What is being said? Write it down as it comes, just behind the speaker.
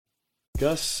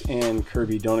Gus and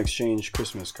Kirby don't exchange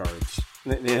Christmas cards.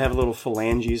 They have little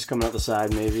phalanges coming out the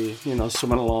side, maybe,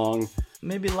 swimming along.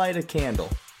 Maybe light a candle.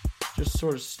 Just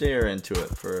sort of stare into it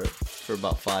for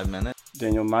about 5 minutes.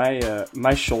 Daniel,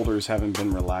 my shoulders haven't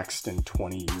been relaxed in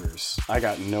 20 years. I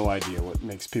got no idea what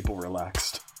makes people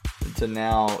relaxed. To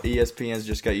now, ESPN's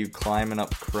just got you climbing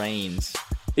up cranes.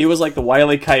 It was like the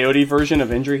Wile E. Coyote version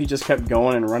of injury. He just kept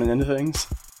going and running into things.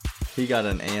 He got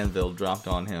an anvil dropped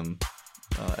on him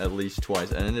at least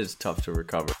twice, and it is tough to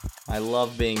recover. I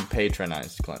love being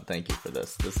patronized, Clint. Thank you for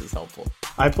this. This is helpful.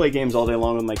 I play games all day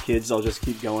long with my kids. I'll just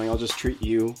keep going. I'll just treat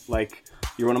you like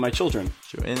you're one of my children.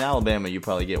 Sure. In Alabama, you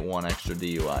probably get one extra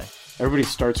DUI. Everybody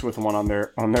starts with one on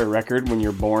their record when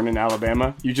you're born in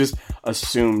Alabama. You just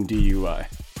assume DUI.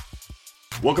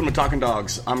 Welcome to Talking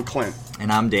Dogs. I'm Clint.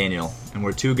 And I'm Daniel. And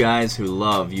we're two guys who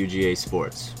love UGA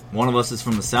sports. One of us is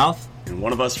from the South. And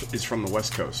one of us is from the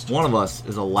West Coast. One of us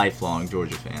is a lifelong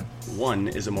Georgia fan. One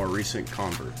is a more recent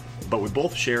convert. But we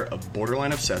both share a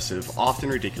borderline obsessive, often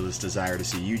ridiculous desire to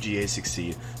see UGA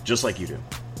succeed, just like you do.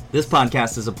 This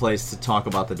podcast is a place to talk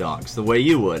about the dogs, the way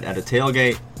you would at a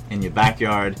tailgate, in your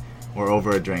backyard, or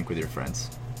over a drink with your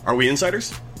friends. Are we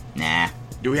insiders? Nah.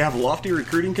 Do we have lofty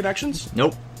recruiting connections?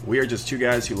 Nope. We are just two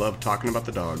guys who love talking about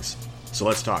the dogs. So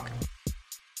let's talk.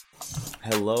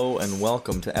 Hello and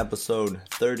welcome to episode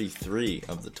 33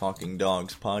 of the Talking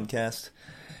Dogs podcast.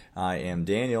 I am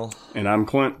Daniel. And I'm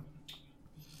Clint.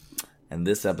 And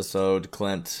this episode,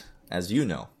 Clint, as you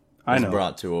know, is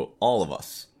brought to all of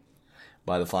us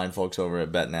by the fine folks over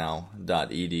at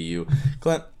betnow.edu.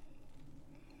 Clint,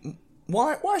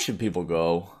 why should people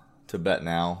go to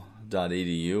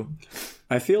betnow.edu?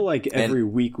 I feel like every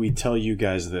week we tell you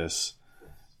guys this,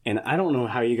 and I don't know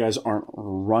how you guys aren't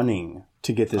running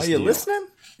to get this deal. Are you listening?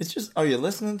 Are you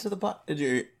listening to the pod? Do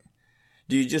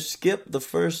you just skip the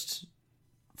first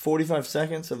 45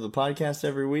 seconds of the podcast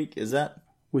every week? Is that?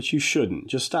 Which you shouldn't.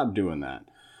 Just stop doing that.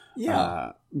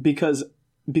 Yeah. Because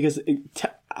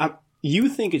you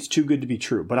think it's too good to be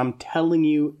true, but I'm telling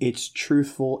you it's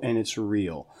truthful and it's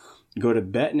real. Go to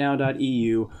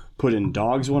betnow.eu, put in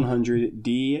DAWGS100,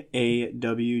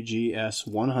 DAWGS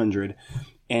 100,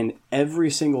 and every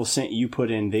single cent you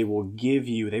put in, they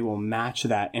will match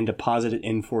that and deposit it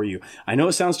in for you. I know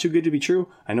it sounds too good to be true.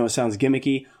 I know it sounds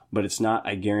gimmicky, but it's not,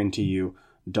 I guarantee you.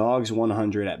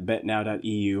 DAWGS100 at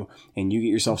betnow.eu, and you get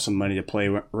yourself some money to play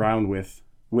around with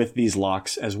these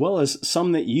locks, as well as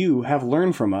some that you have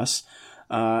learned from us,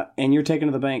 and you're taking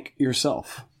to the bank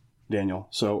yourself, Daniel.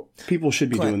 So people should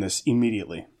be doing this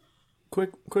immediately.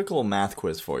 Quick little math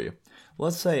quiz for you.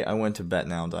 Let's say I went to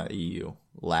betnow.eu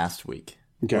last week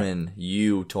when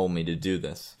you told me to do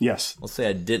this. Yes. Let's say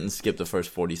I didn't skip the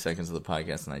first 40 seconds of the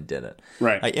podcast and I did it.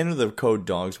 Right. I entered the code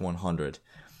DAWGS100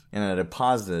 and I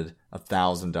deposited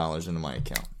 $1,000 into my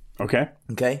account.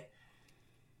 Okay?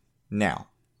 Now,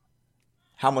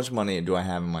 how much money do I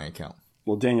have in my account?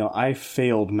 Well, Daniel, I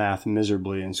failed math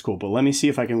miserably in school, but let me see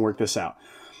if I can work this out.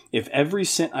 If every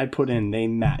cent I put in, they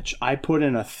match. I put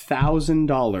in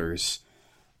 $1,000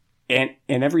 and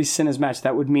every cent is matched.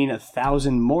 That would mean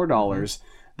 $1,000 more dollars.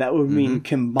 That would mean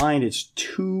combined it's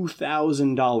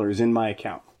 $2,000 in my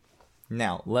account.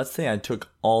 Now, let's say I took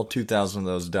all $2,000 of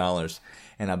those dollars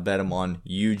and I bet them on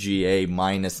UGA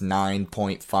minus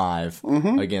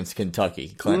 9.5 against Kentucky.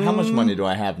 Clint, how much money do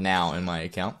I have now in my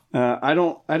account? I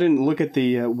didn't look at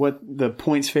the what the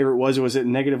points favorite was. Was it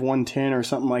negative 110 or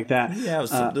something like that? Yeah,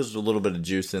 there's a little bit of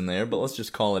juice in there, but let's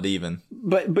just call it even.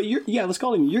 But let's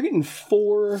call it even. You're getting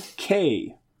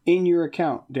 $4,000 in your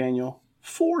account, Daniel.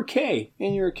 $4,000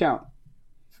 in your account.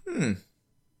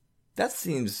 That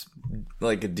seems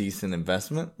like a decent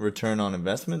investment, return on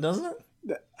investment, doesn't it?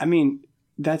 I mean,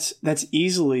 that's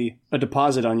easily a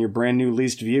deposit on your brand new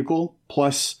leased vehicle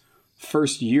plus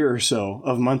first year or so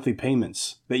of monthly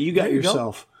payments that you got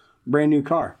yourself brand new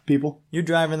car, people. You're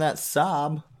driving that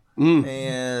Saab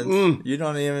and you're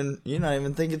not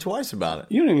even thinking twice about it.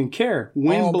 You don't even care.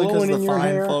 Wind blowing in your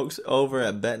hair. Because the fine folks over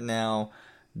at betnow.eu.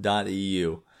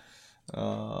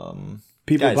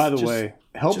 People, guys, by the way,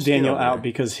 help Daniel out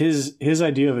because his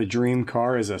idea of a dream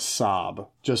car is a Saab,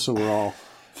 just so we're all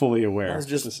fully aware.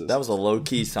 That was a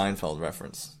low-key Seinfeld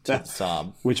reference to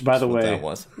Saab. Which, by the way,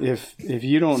 if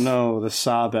you don't know the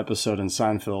Saab episode in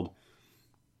Seinfeld,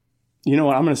 You know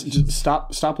what? I'm gonna just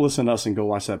stop listening to us and go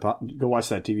watch that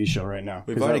TV show right now.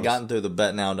 We've already gotten through the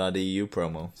betnow.eu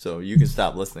promo, so you can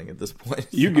stop listening at this point.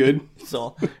 You good? It's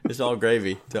all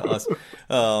gravy to us.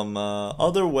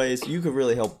 Other ways you could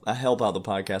really help out the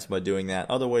podcast by doing that.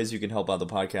 Other ways you can help out the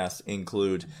podcast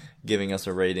include giving us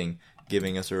a rating,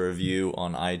 giving us a review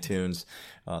on iTunes,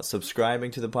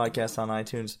 subscribing to the podcast on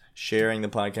iTunes, sharing the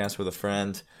podcast with a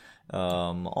friend.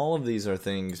 All of these are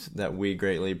things that we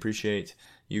greatly appreciate.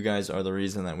 You guys are the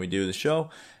reason that we do the show,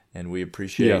 and we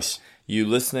appreciate you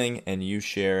listening and you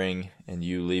sharing and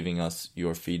you leaving us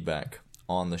your feedback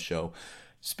on the show.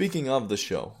 Speaking of the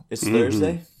show, it's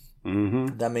Thursday.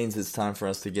 Mm-hmm. That means it's time for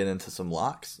us to get into some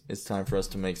locks. It's time for us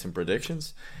to make some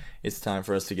predictions. It's time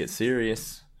for us to get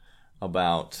serious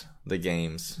about the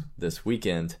games this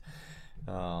weekend.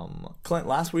 Clint,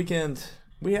 last weekend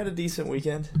we had a decent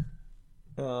weekend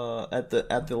at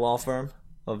the law firm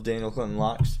of Daniel Clinton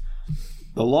Locks.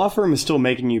 The law firm is still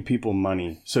making you people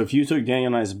money. So if you took Daniel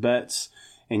and I's bets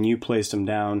and you placed them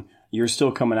down, you're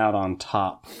still coming out on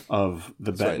top of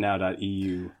the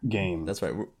betnow.eu game. That's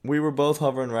right. We were both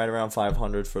hovering right around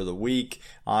 500 for the week.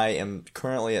 I am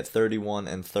currently at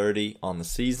 31-30 on the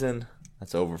season.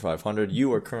 That's over 500.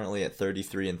 You are currently at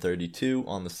 33-32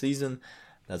 on the season.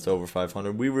 That's over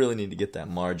 500. We really need to get that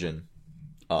margin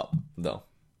up, though.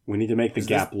 We need to make the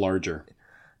gap larger.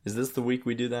 Is this the week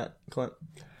we do that, Clint?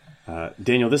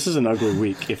 Daniel, this is an ugly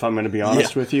week. If I'm going to be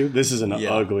honest with you, this is an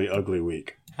ugly, ugly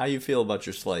week. How you feel about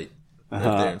your slate right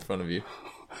there in front of you?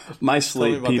 My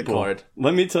slate, tell me about the card.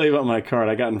 Let me tell you about my card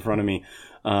I got in front of me.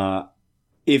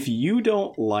 If you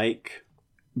don't like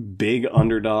big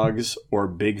underdogs or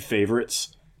big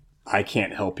favorites, I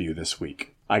can't help you this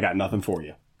week. I got nothing for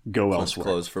you. Go elsewhere.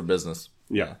 Closed for business.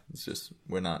 Yeah. It's just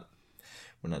we're not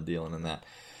dealing in that.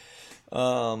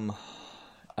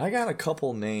 I got a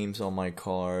couple names on my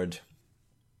card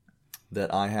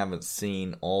that I haven't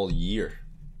seen all year.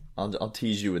 I'll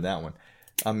tease you with that one.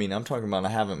 I mean, I'm talking about I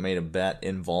haven't made a bet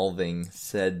involving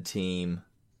said team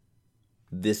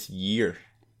this year.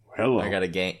 Hello. I got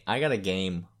a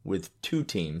game with two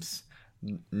teams,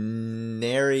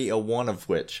 nary a one of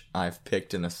which I've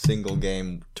picked in a single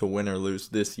game to win or lose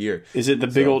this year. Is it the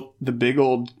big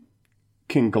old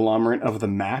conglomerate of the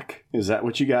MAC? Is that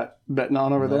what you got betting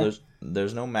on over there?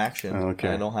 There's no Maction. Okay.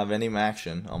 I don't have any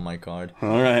Maction on my card.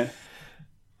 All right.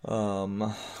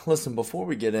 Listen, before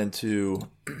we get into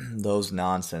those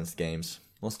nonsense games,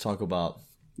 let's talk about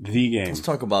the game. Let's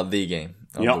talk about the game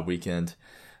of the weekend.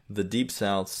 The Deep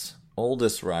South's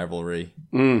oldest rivalry.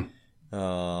 Clint,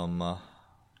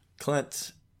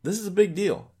 this is a big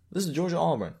deal. This is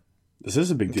Georgia-Auburn. This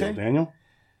is a big deal, Daniel.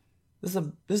 This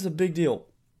is a big deal.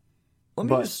 Let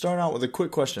me just start out with a quick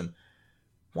question.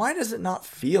 Why does it not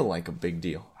feel like a big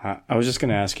deal? I was just going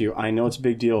to ask you. I know it's a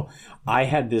big deal. I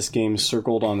had this game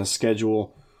circled on the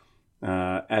schedule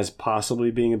as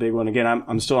possibly being a big one. Again,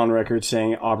 I'm still on record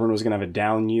saying Auburn was going to have a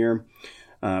down year,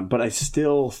 but I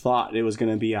still thought it was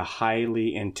going to be a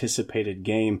highly anticipated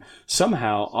game.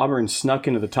 Somehow, Auburn snuck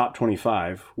into the top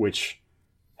 25, which,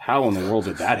 how in the world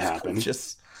did that happen?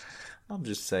 I'm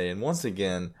just saying, once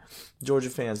again, Georgia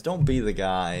fans, don't be the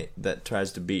guy that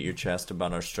tries to beat your chest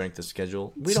about our strength of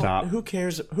schedule. Stop. Who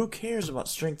cares about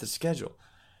strength of schedule?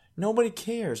 Nobody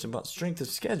cares about strength of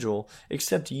schedule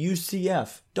except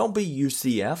UCF. Don't be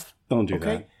UCF. Don't do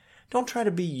that. Don't try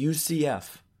to be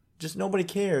UCF. Just nobody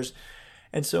cares.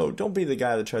 And so don't be the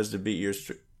guy that tries to beat your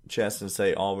chest and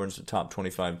say Auburn's a top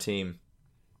 25 team.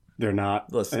 They're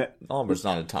not. Listen, Auburn's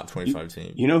not a top 25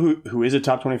 team. You know who is a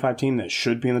top 25 team that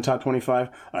should be in the top 25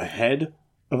 ahead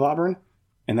of Auburn?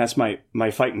 And that's my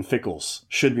Fightin' Fickles.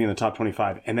 Should be in the top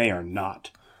 25, and they are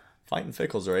not. Fightin'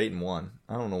 Fickles are 8-1.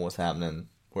 I don't know what's happening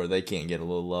where they can't get a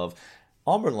little love.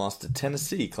 Auburn lost to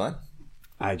Tennessee, Clint.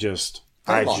 Do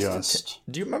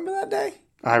you remember that day?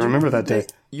 I remember that day.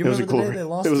 It was a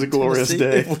glorious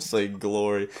day. It was a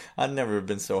glory. I've never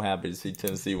been so happy to see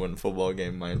Tennessee win a football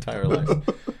game in my entire life.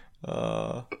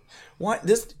 Why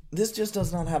this just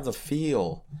does not have the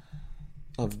feel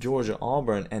of Georgia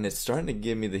Auburn, and it's starting to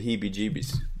give me the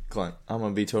heebie-jeebies. Clint, I'm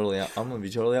gonna be totally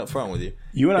up front with you.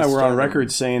 You and I were on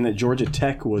record saying that Georgia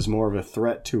Tech was more of a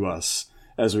threat to us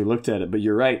as we looked at it. But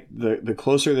you're right. The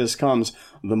closer this comes,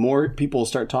 the more people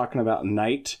start talking about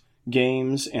night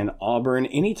games and Auburn.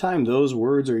 Anytime those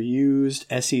words are used,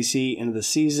 SEC into the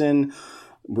season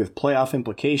with playoff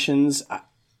implications,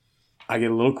 I get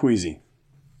a little queasy.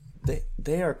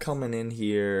 They are coming in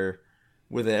here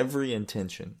with every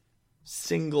intention,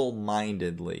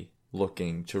 single-mindedly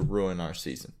looking to ruin our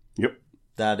season. Yep.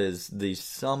 That is the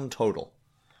sum total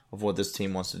of what this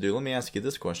team wants to do. Let me ask you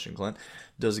this question, Clint.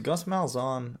 Does Gus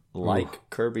Malzahn like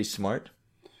Kirby Smart?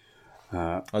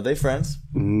 Are they friends?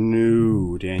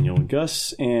 No, Daniel.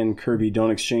 Gus and Kirby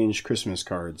don't exchange Christmas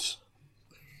cards.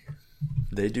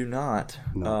 They do not.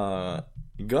 No.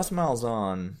 Gus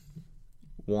Malzahn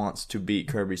wants to beat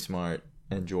Kirby Smart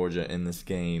and Georgia in this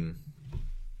game.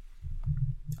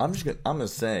 I'm gonna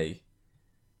say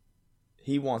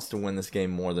he wants to win this game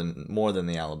more than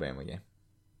the Alabama game.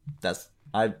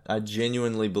 I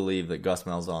genuinely believe that Gus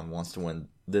Malzahn wants to win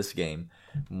this game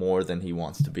more than he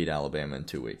wants to beat Alabama in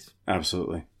 2 weeks.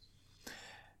 Absolutely.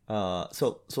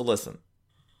 So listen,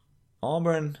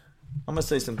 Auburn. I'm gonna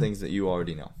say some things that you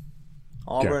already know.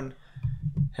 Auburn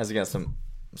has got some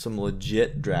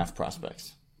legit draft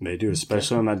prospects. They do,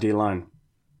 especially on that D-line.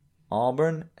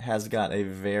 Auburn has got a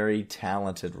very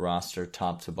talented roster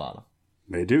top to bottom.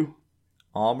 They do.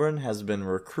 Auburn has been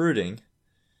recruiting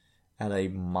at a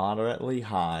moderately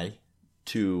high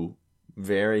to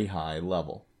very high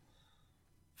level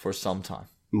for some time.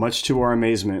 Much to our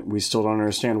amazement, we still don't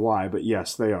understand why, but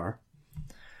yes, they are.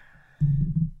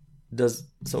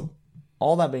 So,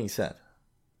 all that being said,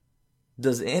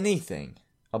 does anything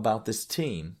about this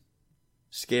team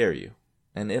scare you?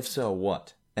 And if so,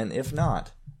 what? And if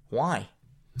not, why?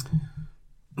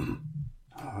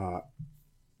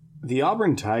 The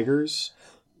Auburn Tigers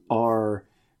are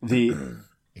the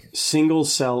single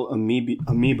cell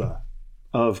amoeba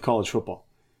of college football.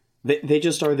 They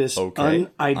just are this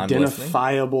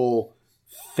unidentifiable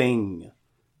thing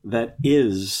that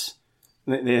is.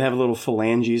 They have little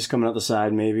phalanges coming out the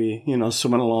side, maybe,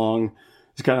 swimming along,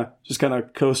 just kind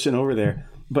of coasting over there.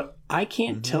 But I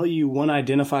can't tell you one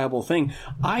identifiable thing.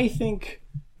 I think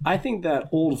that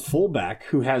old fullback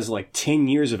who has like 10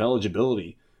 years of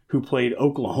eligibility, who played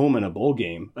Oklahoma in a bowl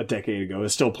game a decade ago,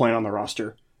 is still playing on the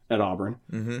roster at Auburn.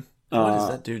 Mm-hmm. What is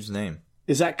that dude's name?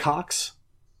 Is that Cox?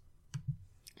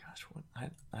 Gosh, what?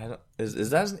 I don't.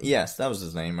 Is that? Yes, that was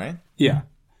his name, right? Yeah,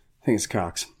 I think it's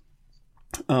Cox.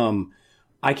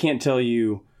 I can't tell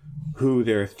you who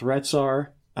their threats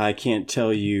are. I can't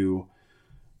tell you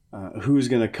who's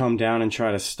going to come down and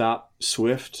try to stop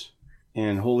Swift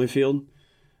and Holyfield.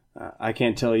 I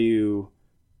can't tell you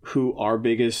who our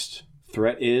biggest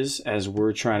threat is as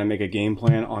we're trying to make a game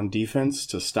plan on defense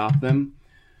to stop them.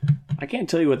 I can't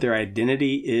tell you what their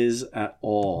identity is at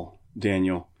all,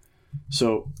 Daniel.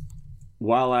 So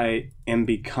while I am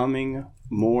becoming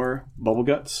more bubble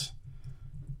guts,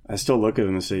 I still look at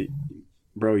them and say,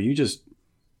 bro, you just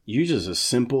a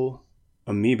simple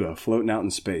amoeba floating out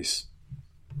in space.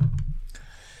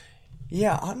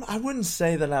 Yeah, I wouldn't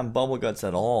say that I'm bubble guts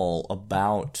at all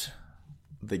about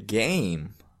the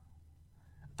game.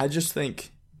 I just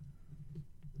think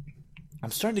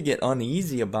I'm starting to get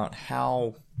uneasy about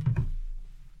how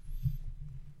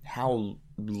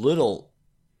little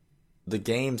the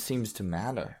game seems to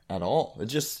matter at all. It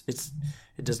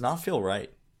does not feel right.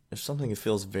 There's something that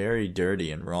feels very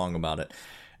dirty and wrong about it.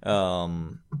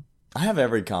 I have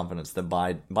every confidence that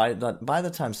by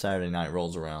the time Saturday night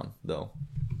rolls around, though,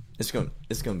 it's going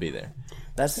to be there.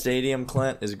 That stadium,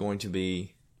 Clint, is going to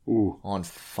be on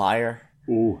fire.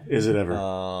 Ooh, is it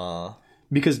ever?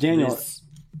 Because Daniel,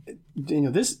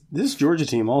 this Georgia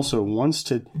team also wants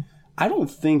to. I don't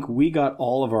think we got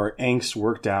all of our angst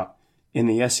worked out in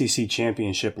the SEC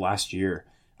championship last year.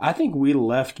 I think we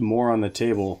left more on the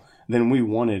table than we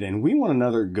wanted, and we want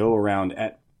another go around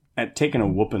at taking a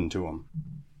whooping to them.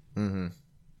 Mm-hmm.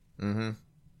 Mm-hmm.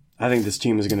 I think this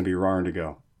team is going to be raring to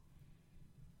go.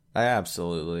 I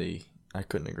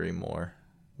couldn't agree more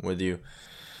with you.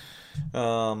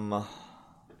 So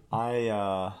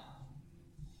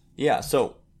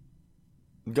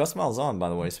Gus Malzahn, by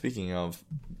the way, speaking of,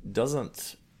 does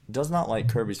not like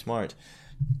Kirby Smart.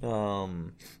 You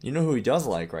know who he does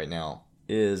like right now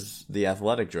is the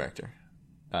athletic director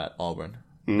at Auburn.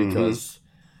 Mm-hmm. Because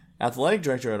athletic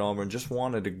director at Auburn just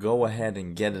wanted to go ahead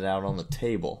and get it out on the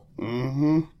table.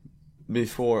 Mm-hmm.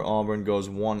 Before Auburn goes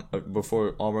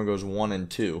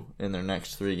 1-2 in their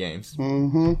next 3 games.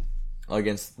 Mm-hmm.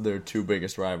 Against their 2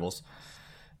 biggest rivals.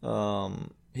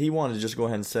 He wanted to just go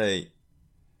ahead and say,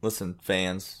 listen,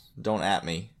 fans, don't at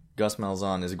me. Gus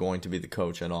Malzahn is going to be the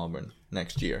coach at Auburn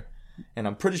next year. And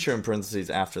I'm pretty sure in parentheses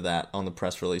after that, on the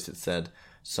press release, it said,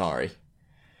 sorry.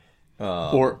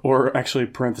 Or actually,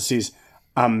 parentheses,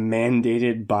 I'm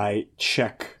mandated by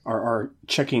our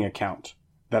checking account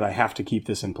that I have to keep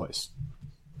this in place.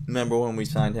 Remember when we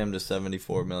signed him to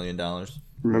 $74 million?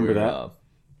 Remember that?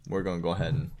 We're going to go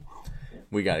ahead and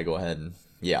we got to go ahead and,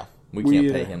 we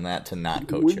can't pay him that to not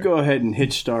coach We here. go ahead and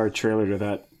hitched our trailer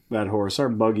to that horse. Our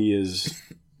buggy is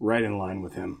right in line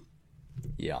with him.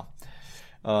 Yeah.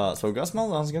 So Gus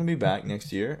Malzahn's going to be back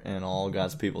next year, and all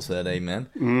God's people said amen.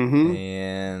 Mm-hmm.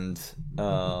 And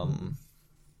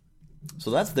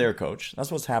So that's their coach.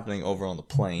 That's what's happening over on the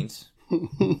Plains.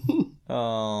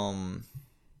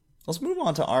 Let's move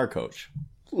on to our coach.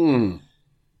 Clint,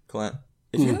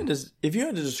 if you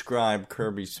had to describe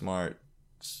Kirby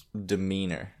Smart's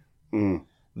demeanor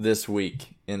this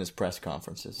week in his press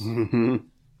conferences in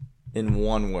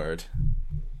one word,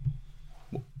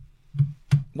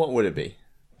 what would it be?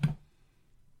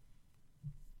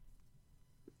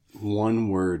 One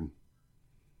word.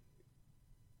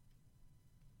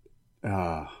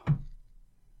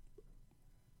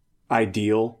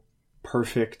 Ideal,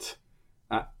 perfect.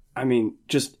 I mean,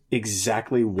 just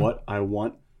exactly what I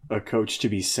want a coach to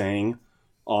be saying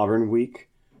Auburn week.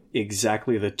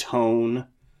 Exactly the tone.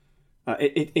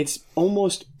 It's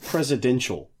almost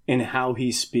presidential in how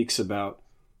he speaks about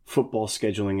football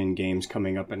scheduling and games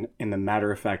coming up and in the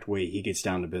matter-of-fact way he gets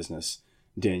down to business,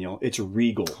 Daniel. It's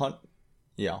regal.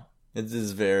 Yeah, it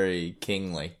is very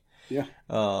kingly. Yeah.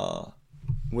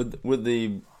 With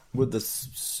the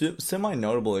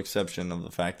semi-notable exception of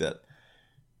the fact that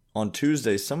on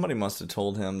Tuesday somebody must have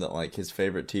told him that like his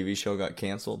favorite TV show got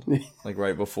canceled, like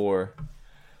right before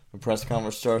the press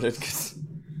conference started. 'Cause,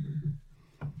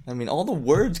 I mean, all the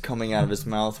words coming out of his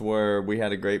mouth were, "We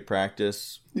had a great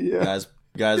practice. Yeah.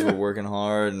 Guys were working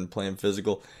hard and playing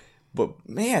physical," but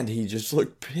man, he just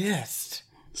looked pissed.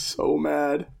 So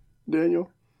mad, Daniel.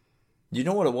 You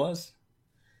know what it was?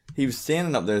 He was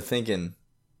standing up there thinking,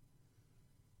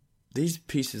 these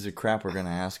pieces of crap are going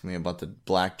to ask me about the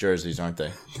black jerseys, aren't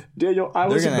they? Daniel, They're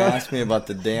going to ask me about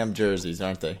the damn jerseys,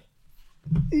 aren't they?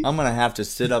 I'm going to have to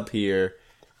sit up here.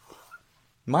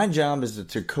 My job is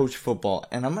to coach football,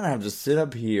 and I'm going to have to sit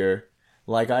up here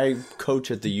like I coach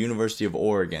at the University of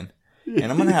Oregon, and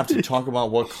I'm going to have to talk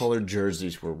about what color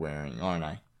jerseys we're wearing, aren't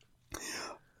I?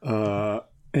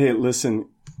 Hey, listen.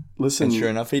 And sure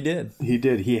enough, he did. He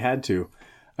did. He had to.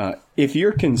 If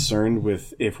you're concerned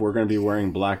with if we're going to be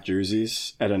wearing black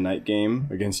jerseys at a night game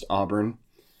against Auburn,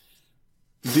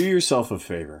 do yourself a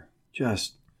favor.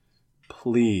 Just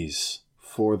please,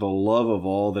 for the love of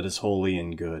all that is holy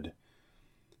and good,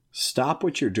 stop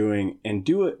what you're doing and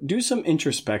do some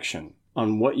introspection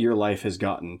on what your life has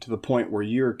gotten to the point where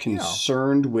you're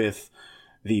concerned with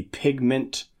the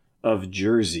pigment of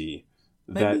jersey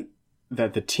that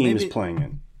the team is playing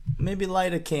in. Maybe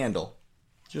light a candle.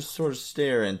 Just sort of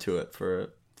stare into it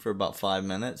for about 5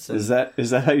 minutes. Is that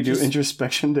how you do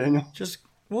introspection, Daniel? Just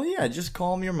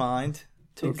calm your mind.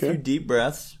 Take a few deep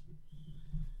breaths.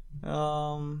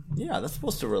 That's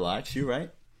supposed to relax you,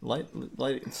 right?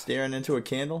 Light staring into a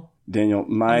candle. Daniel,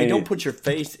 don't put your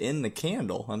face in the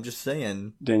candle. I'm just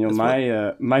saying. Daniel,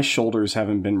 my shoulders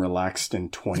haven't been relaxed in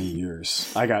 20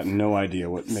 years. I got no idea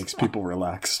what makes people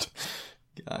relaxed.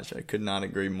 Gosh, I could not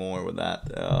agree more with that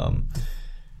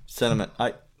sentiment.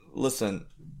 Listen,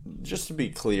 just to be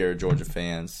clear, Georgia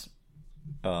fans,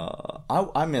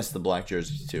 I miss the black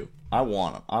jerseys too. I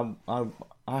want them.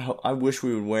 I wish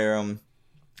we would wear them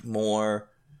more.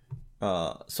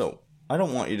 So I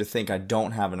don't want you to think I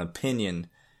don't have an opinion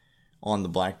on the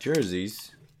black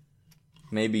jerseys.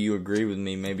 Maybe you agree with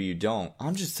me, maybe you don't.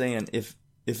 I'm just saying, if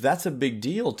that's a big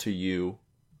deal to you,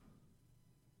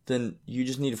 then you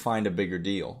just need to find a bigger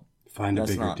deal. Find a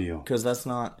bigger deal. Because that's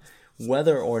not,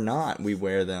 whether or not we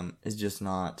wear them is just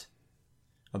not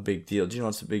a big deal. Do you know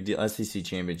what's a big deal? SEC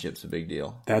Championship's a big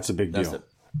deal. That's a big deal.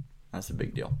 That's a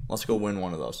big deal. Let's go win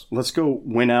one of those. Let's go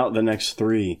win out the next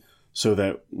 3 so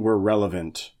that we're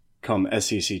relevant come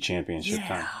SEC Championship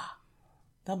time.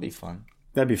 That'd be fun.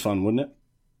 That'd be fun, wouldn't it?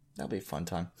 That'd be a fun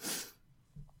time.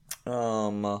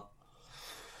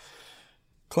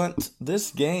 Clint,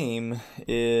 this game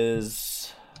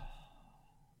is...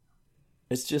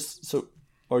 It's just... So,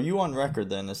 are you on record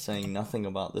then as saying nothing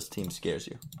about this team scares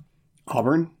you?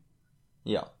 Auburn?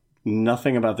 Yeah.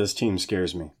 Nothing about this team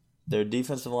scares me. Their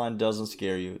defensive line doesn't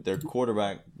scare you. Their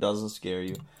quarterback doesn't scare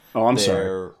you. Oh, I'm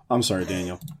sorry. I'm sorry,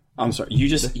 Daniel. I'm sorry. You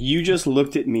just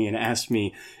looked at me and asked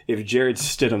me if Jared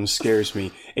Stidham scares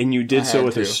me, and you did so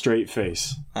with a straight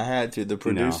face. I had to. The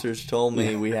producers told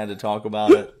me we had to talk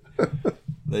about it.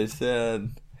 They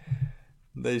said,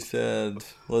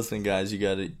 listen, guys, you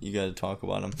got to talk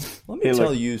about him. Let me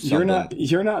tell you something.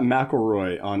 You're not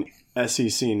McElroy on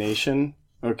SEC Nation,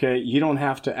 okay? You don't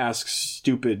have to ask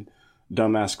stupid,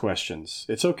 dumbass questions.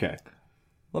 It's okay.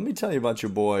 Let me tell you about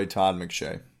your boy Todd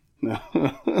McShay.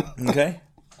 Okay?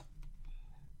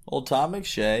 Old Todd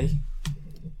McShay,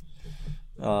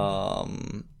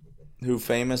 who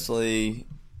famously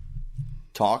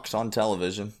talks on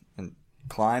television and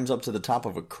climbs up to the top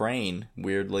of a crane,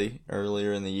 weirdly,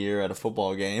 earlier in the year at a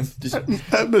football game.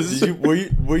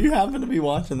 Were you happen to be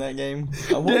watching that game?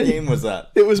 What game was that?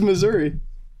 It was Missouri.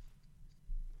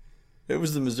 It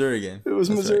was the Missouri game. It was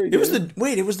That's Missouri right.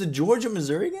 game. It was the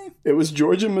Georgia-Missouri game? It was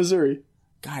Georgia, Missouri.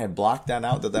 God, I blocked that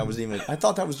out that was even... I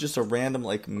thought that was just a random,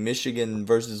 like, Michigan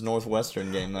versus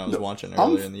Northwestern game that I was watching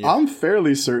earlier in the year. I'm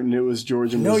fairly certain it was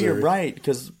Georgia, Missouri. No, you're right,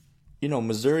 because,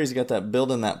 Missouri's got that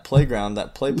building, that playground,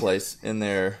 that play place in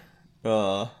there,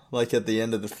 like at the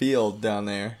end of the field down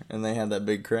there, and they had that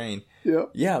big crane. Yeah.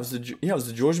 Yeah, it was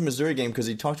the Georgia-Missouri game because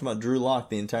he talked about Drew Lock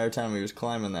the entire time he was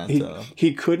climbing that.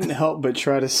 He couldn't help but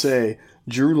try to say,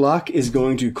 Drew Lock is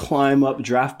going to climb up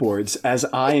draft boards as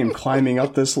I am climbing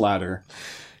up this ladder.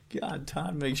 God,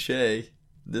 Todd McShay,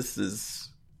 this is,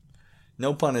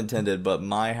 no pun intended, but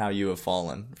my how you have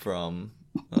fallen from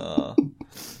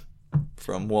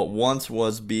what once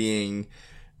was being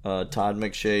Todd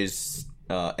McShay's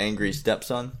angry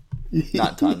stepson.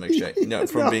 Not Todd McShay. No,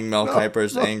 from being Mel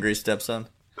Kiper's angry stepson.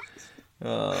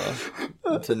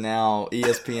 To now,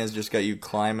 ESPN's just got you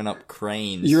climbing up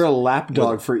cranes. You're a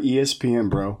lapdog for ESPN,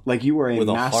 bro. Like you are a with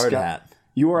mascot. A hard hat.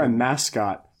 You are a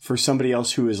mascot for somebody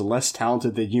else who is less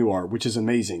talented than you are, which is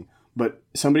amazing. But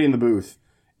somebody in the booth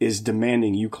is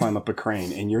demanding you climb up a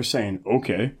crane, and you're saying,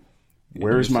 "Okay,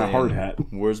 where's my hard hat?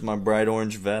 Where's my bright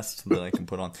orange vest that I can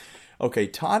put on?" Okay,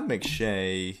 Todd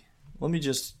McShay. Let me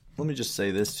just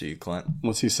say this to you, Clint.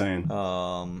 What's he saying?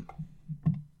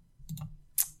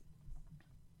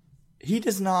 He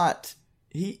does not.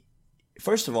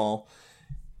 First of all,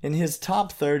 in his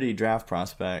top 30 draft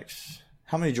prospects,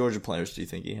 how many Georgia players do you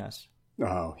think he has?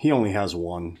 Oh, he only has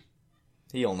one.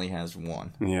 He only has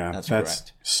one. Yeah, that's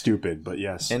correct. Stupid, but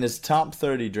yes. In his top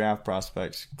 30 draft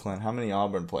prospects, Clint, how many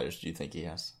Auburn players do you think he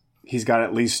has? He's got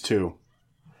at least two.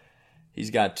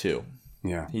 He's got two.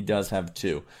 Yeah. He does have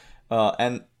two.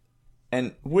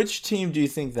 And which team do you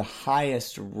think the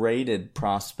highest rated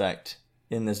prospect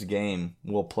in this game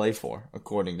will play for,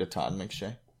 according to Todd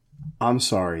McShay? I'm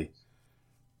sorry.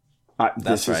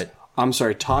 That's right. I'm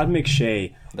sorry. Todd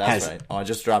McShay That's right. Oh, I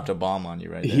just dropped a bomb on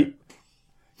you right there.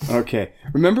 Okay.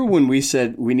 Remember when we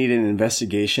said we need an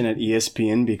investigation at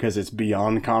ESPN because it's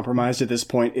beyond compromised at this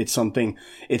point? It's something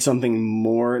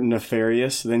more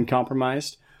nefarious than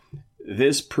compromised.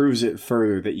 This proves it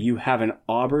further that you have an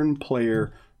Auburn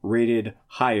player rated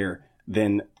higher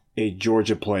than a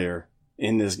Georgia player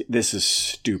in this. This is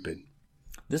stupid.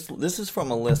 This is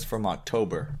from a list from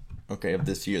October, okay, of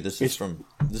this year. This is from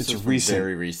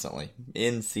very recently,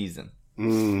 in season.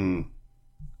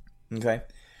 Okay.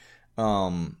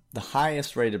 The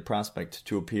highest rated prospect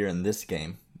to appear in this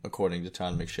game, according to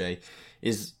Todd McShay,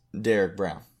 is Derek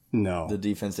Brown. No. The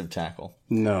defensive tackle.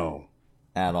 No.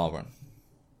 At Auburn.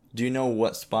 Do you know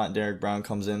what spot Derek Brown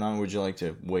comes in on? Would you like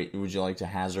to wait? Would you like to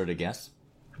hazard a guess?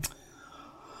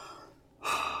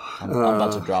 I'm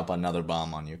about to drop another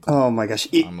bomb on you, Clint. Oh my gosh.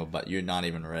 You're not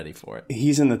even ready for it.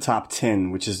 He's in the top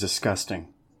 10, which is disgusting.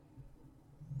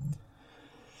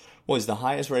 Well, he's the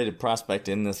highest rated prospect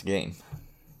in this game.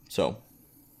 So,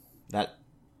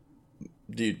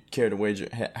 do you care to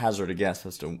hazard a guess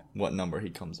as to what number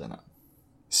he comes in at?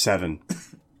 7.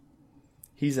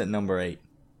 He's at number 8.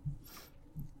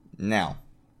 Now,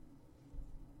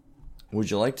 would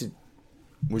you like to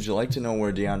know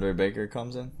where DeAndre Baker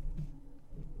comes in?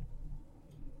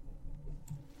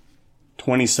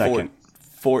 22nd.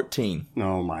 14.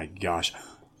 Oh my gosh.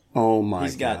 Oh my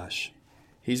gosh.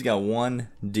 He's got one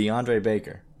DeAndre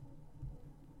Baker.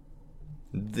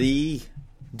 The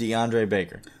DeAndre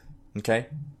Baker. Okay?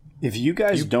 If you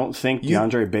guys don't think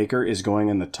DeAndre Baker is going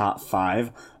in the top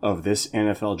 5 of this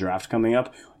NFL draft coming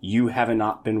up, you have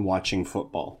not been watching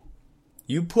football.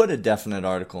 You put a definite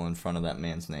article in front of that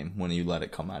man's name when you let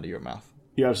it come out of your mouth.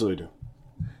 You absolutely do.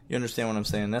 You understand what I'm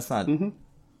saying? That's not...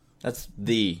 That's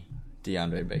the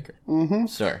DeAndre Baker.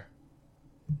 Sir.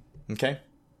 Okay?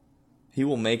 He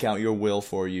will make out your will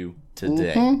for you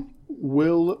today.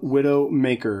 Will Widow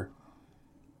Maker.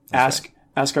 Ask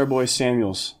our boy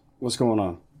Samuels. What's going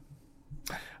on?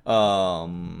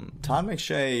 Todd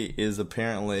McShay is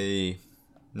apparently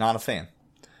not a fan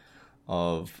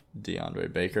of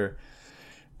DeAndre Baker.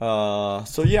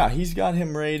 So yeah, he's got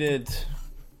him rated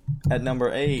at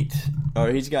number 8. Or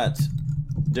he's got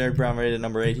Derek Brown rated at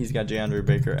number 8. He's got DeAndre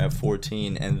Baker at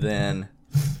 14. And then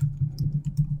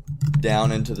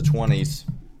down into the 20s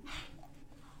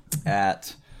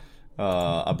at,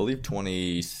 I believe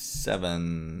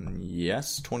 27.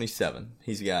 Yes, 27.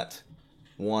 He's got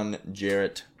one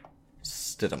Jarrett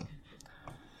Stidham.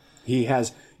 He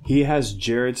has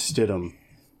Jarrett Stidham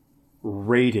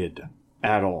rated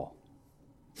at all.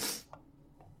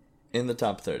 In the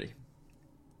top 30.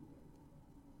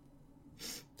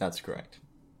 That's correct.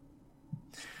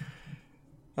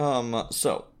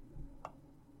 So,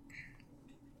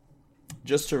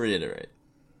 just to reiterate,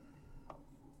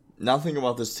 Nothing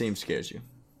about this team scares you.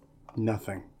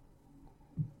 Nothing.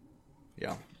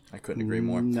 Yeah, I couldn't agree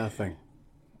more. Nothing.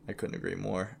 I couldn't agree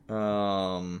more.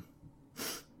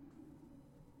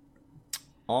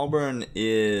 Auburn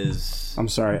is... I'm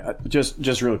sorry.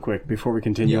 Just real quick before we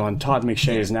continue on. Todd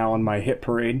McShay is now on my hit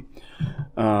parade.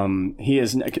 He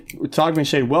is... Todd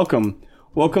McShay,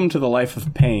 welcome to the life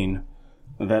of pain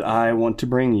that I want to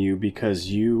bring you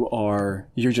because you're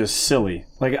just silly.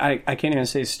 Like, I can't even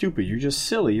say stupid. You're just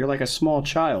silly. You're like a small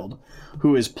child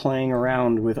who is playing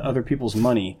around with other people's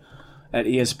money at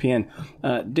ESPN.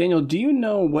 Daniel, do you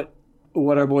know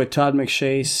what our boy Todd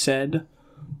McShay said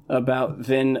about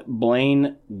then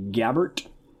Blaine Gabbert?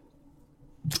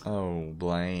 Oh,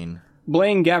 Blaine.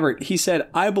 Blaine Gabbert, he said,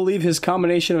 I believe his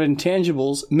combination of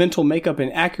intangibles, mental makeup,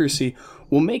 and accuracy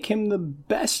will make him the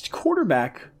best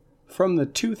quarterback from the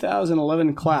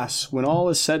 2011 class when all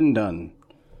is said and done.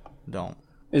 Don't.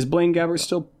 Is Blaine Gabbert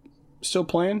still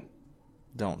playing?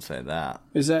 Don't say that.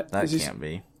 That can't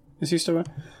be. Is he still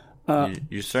playing?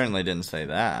 You certainly didn't say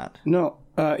that. No.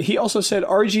 He also said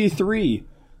RG3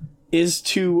 is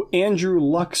to Andrew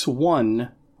Luck's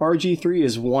 1. RG3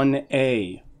 is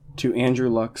 1A to Andrew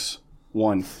Luck's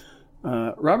 1.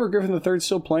 Robert Griffin III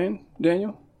still playing,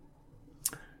 Daniel?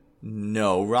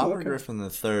 No, Robert Griffin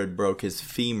III broke his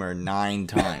femur 9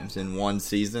 times in one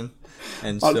season.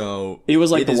 And so... It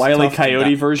was like the Wile E.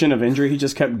 Coyote version of injury. He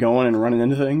just kept going and running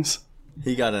into things.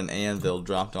 He got an anvil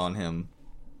dropped on him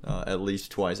at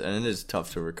least twice, and it is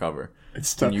tough to recover.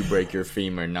 It's tough. When you break your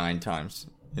femur 9 times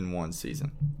in one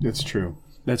season. It's true.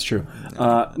 That's true.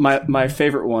 My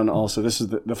favorite one also, this is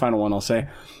the final one I'll say,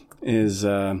 is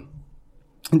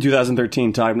in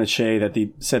 2013, Todd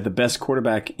McShay said the best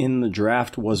quarterback in the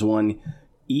draft was one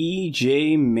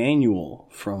E.J. Manuel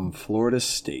from Florida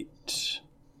State.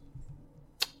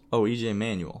 Oh, E.J.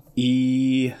 Manuel.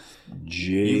 E.J.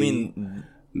 You mean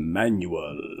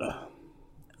Manuel.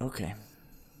 Okay.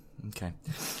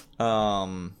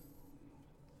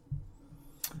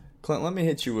 Clint, let me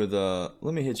hit you with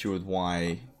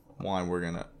why we're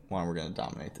gonna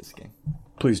dominate this game.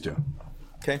 Please do.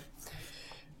 Okay.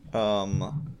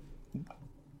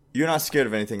 You're not scared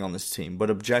of anything on this team,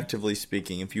 but objectively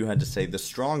speaking, if you had to say the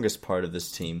strongest part of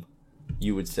this team,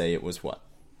 you would say it was what?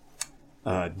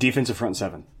 Defensive front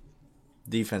seven.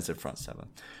 Defensive front seven.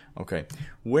 Okay.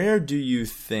 Where do you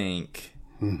think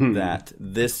that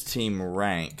this team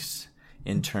ranks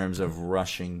in terms of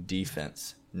rushing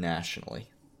defense nationally?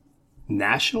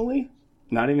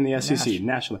 Not even the SEC.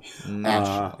 Nationally.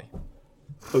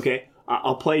 Okay.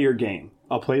 I'll play your game.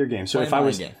 So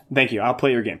thank you. I'll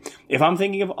play your game. If I'm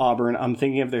thinking of Auburn, I'm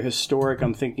thinking of their historic.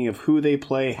 I'm thinking of who they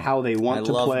play, how they want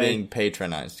to play. I love being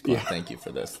patronized. Clint. Yeah. Thank you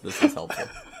for this. This is helpful.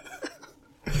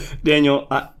 Daniel,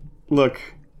 look,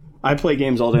 I play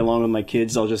games all day long with my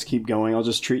kids. I'll just keep going. I'll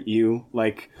just treat you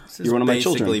like you're one of my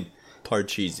children. Basically,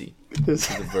 Parcheesi. This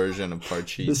is a version of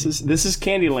Parcheesi. This is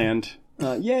Candyland.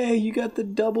 Yay! You got the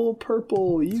double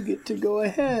purple. You get to go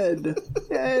ahead.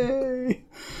 Yay!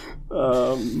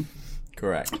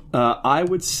 Correct. I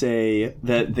would say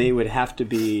that they would have to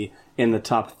be in the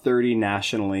top 30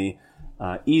 nationally,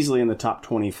 easily in the top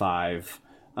 25,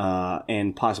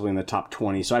 and possibly in the top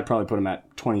 20. So I'd probably put them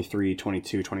at 23,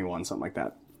 22, 21, something like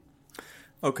that.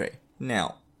 Okay.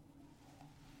 Now,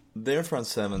 their front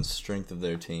seven strength of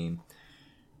their team,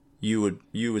 you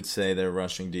would say their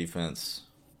rushing defense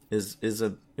is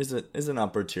an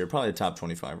upper tier, probably a top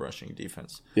 25 rushing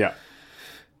defense. Yeah.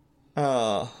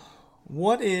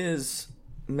 What is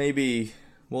maybe?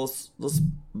 Well, let's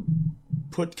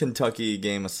put Kentucky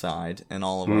game aside and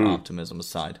all of our optimism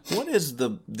aside. What is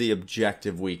the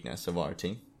objective weakness of our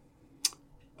team?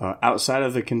 Outside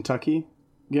of the Kentucky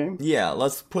game? Yeah,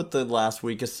 let's put the last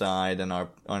week aside and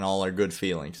all our good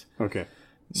feelings. Okay.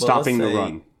 Stopping the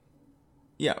run.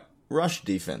 Yeah, rush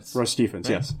defense. Rush defense,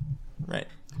 right? Yes. Right.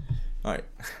 All right.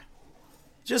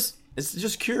 It's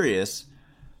just curious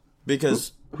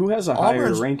because who has a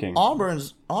higher ranking?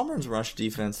 Auburn's rush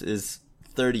defense is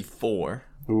 34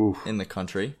 in the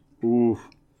country. Ooh.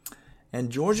 And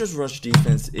Georgia's rush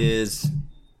defense is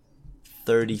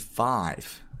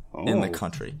 35 in the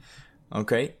country.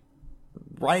 Okay?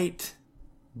 Right,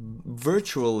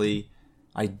 virtually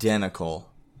identical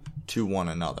to one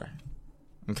another.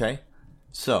 Okay?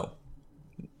 So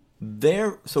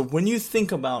when you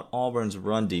think about Auburn's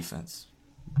run defense,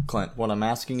 Clint, what I'm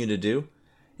asking you to do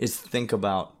is think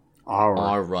about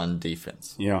our run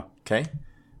defense. Yeah. Okay?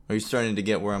 Are you starting to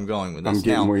get where I'm going with this? I'm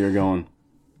getting where you're going.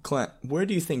 Clint, where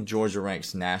do you think Georgia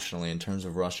ranks nationally in terms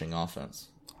of rushing offense?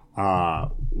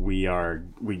 We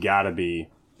gotta be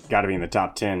in the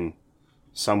top 10,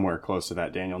 somewhere close to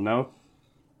that. Daniel, no?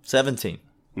 17.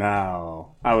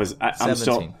 No, I'm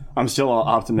 17. still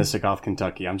optimistic off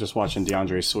Kentucky. I'm just watching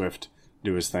DeAndre Swift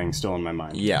do his thing, still in my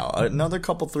mind. Yeah, another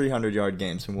couple 300-yard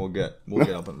games, and we'll get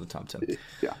up into the top 10.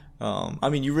 Yeah. I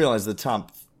mean, you realize the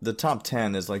top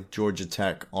 10 is like Georgia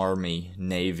Tech, Army,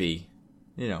 Navy.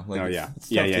 You know, like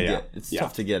it's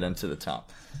tough to get into the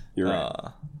top. You're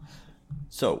right.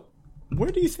 So,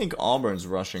 where do you think Auburn's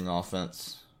rushing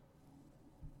offense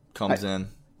comes in?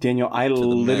 Daniel, I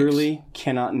literally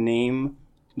cannot name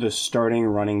the starting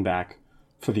running back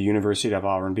for the University of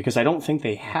Auburn because I don't think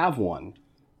they have one.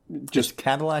 Just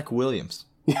Cadillac Williams.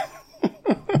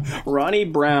 Ronnie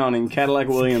Brown and Cadillac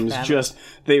Williams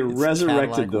they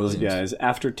resurrected Cadillac those Williams. guys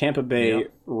after Tampa Bay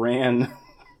ran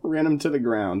them to the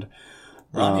ground.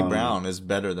 Ronnie Brown is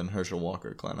better than Herschel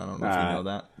Walker, Clint. I don't know if you know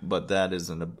that, but that is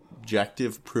an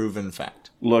objective, proven fact.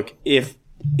 Look, if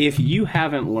you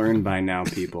haven't learned by now,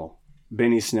 people,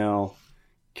 Benny Snell,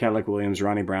 Cadillac Williams,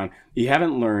 Ronnie Brown, you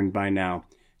haven't learned by now,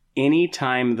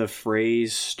 anytime the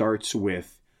phrase starts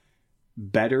with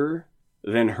better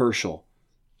than Herschel,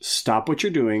 stop what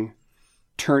you're doing,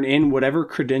 turn in whatever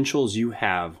credentials you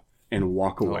have, and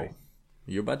walk away.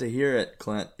 You're about to hear it,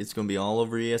 Clint. It's going to be all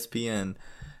over ESPN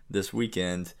this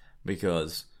weekend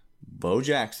because Bo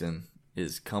Jackson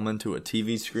is coming to a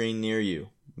TV screen near you.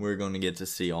 We're going to get to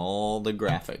see all the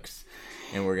graphics,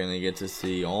 and we're going to get to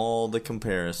see all the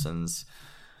comparisons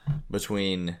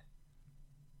between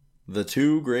the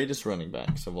two greatest running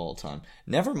backs of all time.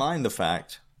 Never mind the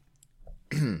fact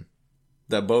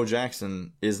that Bo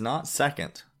Jackson is not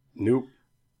second. Nope.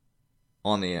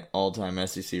 On the all-time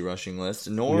SEC rushing list,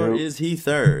 nor is he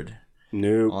third.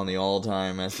 Nope. On the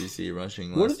all-time SEC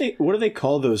rushing list. What do they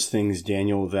call those things,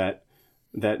 Daniel, that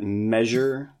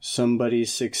measure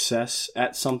somebody's success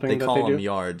at something they that call they do? them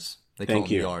yards. They call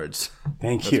them yards.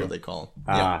 Thank That's you. what they call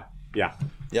them. Yeah.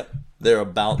 Yep. They're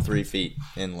about 3 feet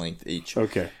in length each.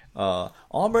 Okay.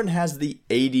 Auburn has the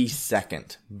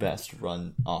 82nd best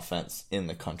run offense in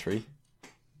the country.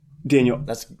 Daniel,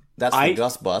 That's the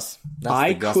Gus Bus.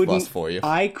 That's the Gus Bus for you.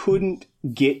 I couldn't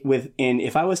get within.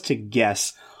 If I was to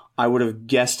guess, I would have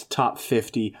guessed top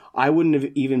 50. I wouldn't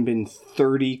have even been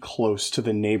 30 close to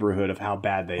the neighborhood of how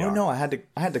bad they are. Oh no, I had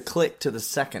to click to the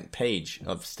second page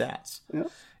of stats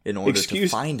in order to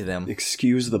find them.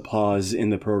 Excuse the pause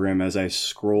in the program as I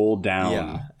scroll down.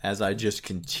 Yeah, as I just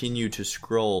continue to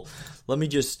scroll. Let me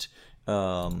just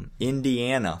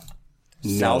Indiana,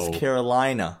 South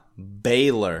Carolina,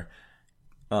 Baylor,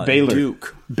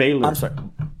 Duke, Baylor. I'm sorry,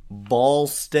 Ball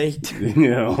State,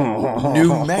 No.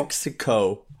 New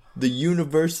Mexico, the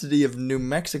University of New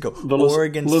Mexico,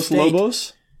 Oregon Los State,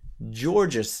 Lobos?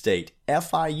 Georgia State,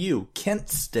 FIU, Kent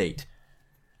State,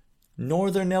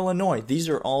 Northern Illinois. These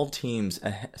are all teams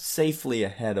safely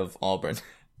ahead of Auburn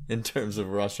in terms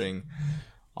of rushing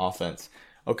offense.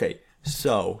 Okay,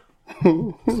 so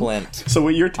Clint. So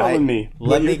what you're telling me?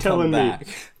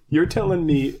 You're telling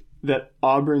me that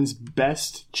Auburn's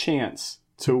best chance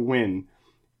to win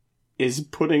is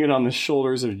putting it on the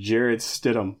shoulders of Jarrett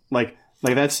Stidham. Like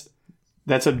that's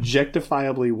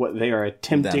objectififiably what they are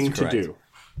attempting to do.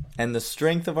 And the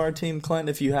strength of our team, Clint,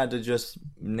 if you had to just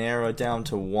narrow it down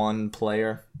to one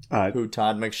player who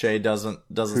Todd McShay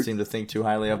doesn't seem to think too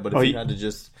highly of, but if you had to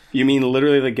just... You mean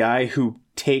literally the guy who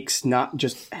takes not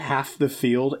just half the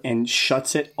field and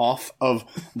shuts it off of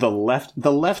the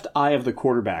left eye of the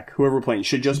quarterback, whoever playing,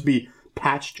 should just be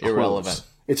patched closed. Irrelevant.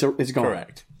 It's gone.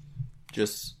 Correct.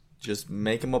 Just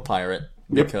make him a pirate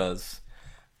because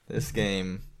this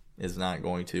game is not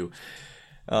going to...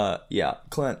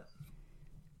 Clint,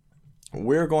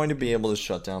 we're going to be able to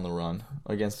shut down the run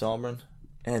against Auburn,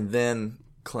 and then,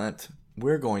 Clint,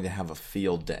 we're going to have a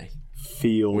field day.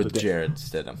 With Jarrett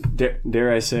Stidham.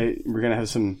 Dare I say, we're going to have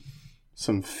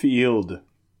some field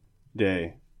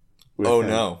day. Oh,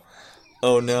 no.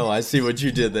 Oh, no. I see what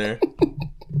you did there.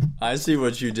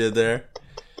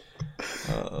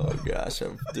 Oh, gosh. I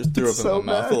just threw up in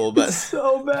my mouth a little bit. It's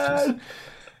so bad.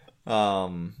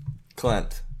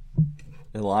 Clint,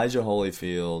 Elijah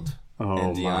Holyfield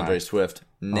and DeAndre Swift.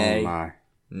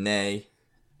 Nay.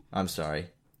 I'm sorry.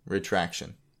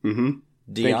 Retraction. Mm-hmm.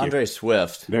 DeAndre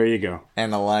Swift. There you go.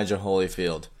 And Elijah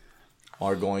Holyfield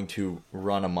are going to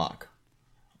run amok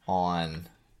on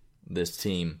this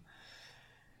team.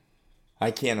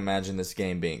 I can't imagine this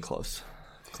game being close,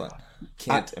 Clint.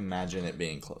 Can't imagine it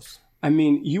being close. I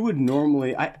mean, you would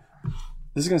normally...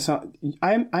 This is going to sound...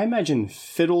 I imagine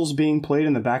fiddles being played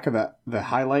in the back of the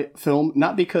highlight film,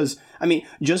 not because... I mean,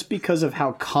 just because of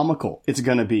how comical it's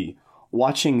going to be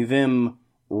watching them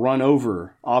run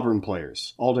over Auburn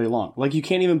players all day long. Like, you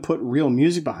can't even put real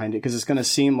music behind it because it's going to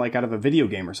seem like out of a video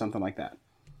game or something like that.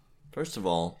 First of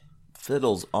all,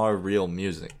 fiddles are real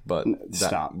music, but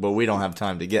Stop. But we don't have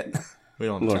time to get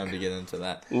time to get into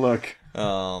that. Look.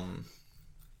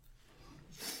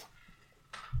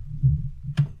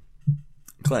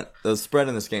 Clint, the spread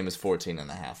in this game is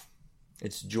 14.5.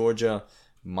 It's Georgia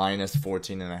minus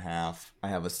 14.5. I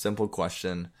have a simple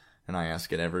question, and I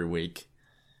ask it every week.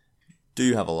 Do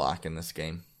you have a lock in this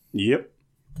game? Yep.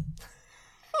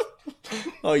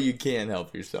 Oh, you can't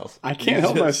help yourself. I can't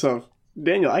help myself.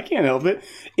 Daniel, I can't help it.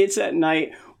 It's at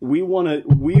night. We want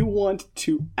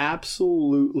to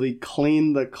absolutely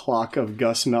clean the clock of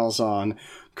Gus Malzahn.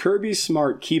 Kirby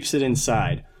Smart keeps it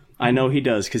inside. I know he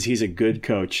does because he's a good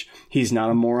coach. He's not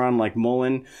a moron like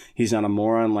Mullen. He's not a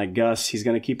moron like Gus. He's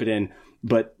going to keep it in.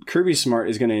 But Kirby Smart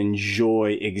is going to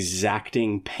enjoy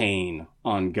exacting pain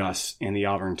on Gus and the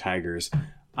Auburn Tigers.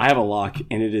 I have a lock,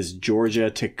 and it is Georgia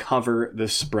to cover the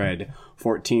spread,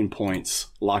 14 points.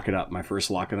 Lock it up. My first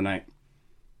lock of the night.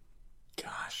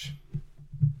 Gosh.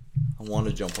 I want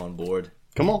to jump on board.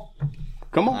 Come on.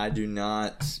 I do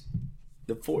not.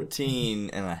 The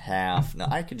 14.5. Now,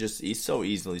 I could just so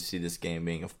easily see this game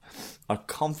being a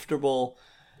comfortable,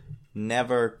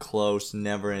 never close,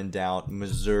 never in doubt,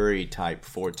 Missouri-type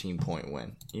 14-point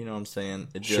win. You know what I'm saying?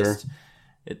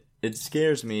 It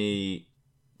scares me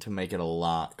to make it a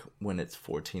lock when it's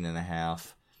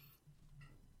 14.5.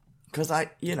 Because I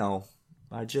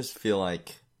just feel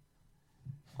like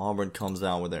Auburn comes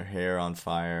out with their hair on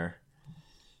fire.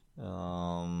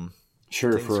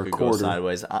 Sure, for a could quarter. Go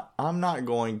sideways. I'm not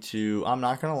going to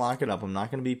lock it up. I'm not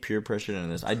going to be peer pressured into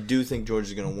this. I do think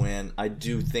Georgia's going to win. I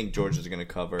do think Georgia's going to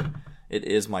cover. It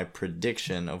is my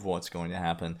prediction of what's going to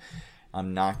happen.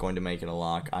 I'm not going to make it a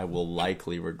lock. I will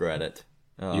likely regret it.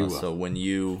 You will. So when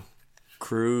you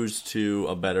cruise to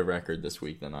a better record this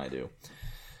week than I do,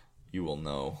 you will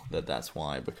know that that's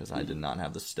why, because I did not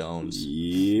have the stones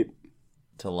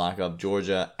to lock up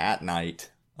Georgia at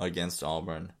night against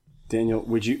Auburn. Daniel,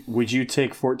 would you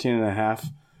take 14.5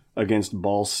 against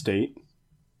Ball State?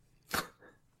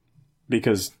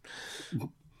 Because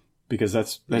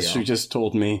that's you just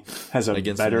told me has a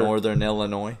against better Northern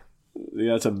Illinois.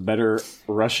 That's a better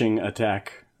rushing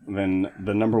attack than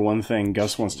the number one thing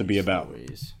Gus wants to be about.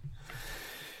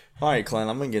 All right, Clint,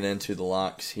 I'm going to get into the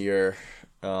locks here.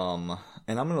 And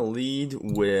I'm going to lead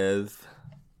with,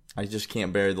 I just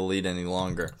can't bear the lead any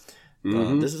longer.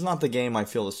 This is not the game I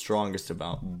feel the strongest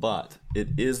about, but it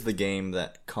is the game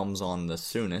that comes on the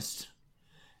soonest.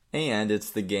 And it's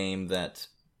the game that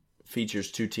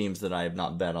features two teams that I have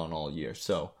not bet on all year.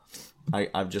 So I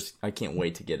can't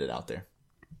wait to get it out there.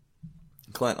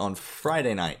 Clint, on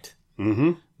Friday night,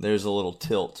 there's a little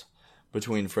tilt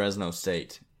between Fresno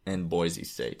State and Boise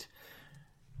State.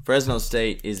 Fresno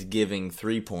State is giving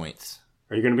 3 points.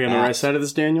 Are you going to be on the right side of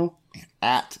this, Daniel?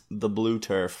 At the blue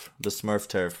turf, the Smurf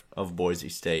turf of Boise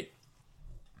State.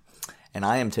 And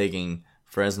I am taking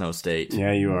Fresno State.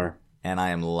 Yeah, you are. And I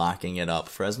am locking it up.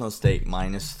 Fresno State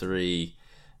 -3.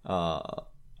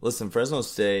 Listen, Fresno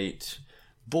State,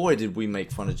 boy, did we make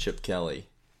fun of Chip Kelly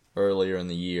earlier in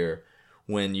the year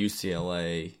when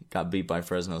UCLA got beat by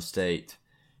Fresno State.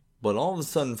 But all of a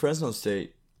sudden, Fresno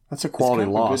State... That's a quality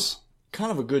loss.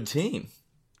 Kind of a good team.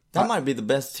 That might be the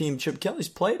best team Chip Kelly's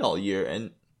played all year.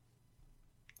 And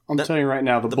I'm telling you right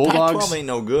now, the Bulldogs... Pac-12 ain't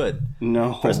no good.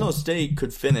 No. Fresno State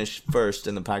could finish first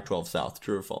in the Pac-12 South.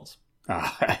 True or false?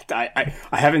 I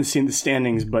haven't seen the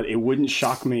standings, but it wouldn't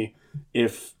shock me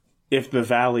if the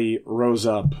Valley rose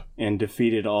up and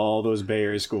defeated all those Bay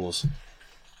Area schools.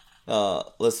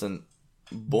 Listen,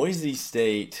 Boise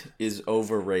State is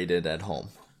overrated at home.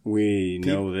 We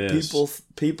know this.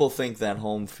 People think that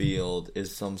home field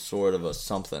is some sort of a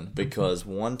something because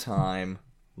one time,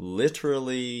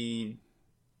 literally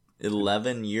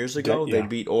 11 years ago, they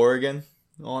beat Oregon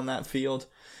on that field,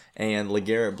 and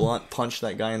LeGarrette Blount punched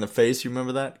that guy in the face. You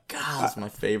remember that? God, that's my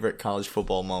favorite college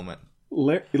football moment.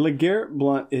 LeGarrette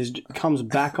Blount comes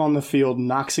back on the field,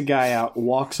 knocks a guy out,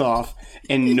 walks off,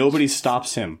 and nobody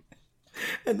stops him.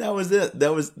 And that was it.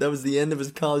 That was the end of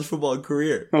his college football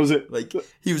career. That was it. Like,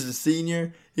 he was a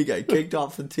senior. He got kicked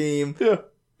off the team. Yeah.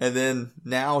 And then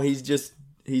now he's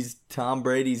Tom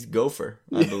Brady's gopher,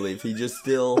 I believe. He just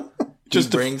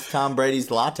brings Tom Brady's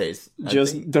lattes.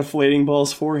 Deflating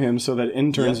balls for him so that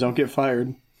interns don't get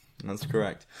fired. That's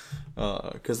correct.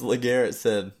 Because LeGarrette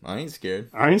said, I ain't scared.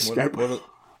 I ain't scared.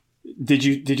 Did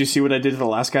you see what I did to the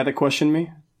last guy that questioned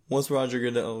me? What's Roger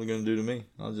Goodell going to do to me?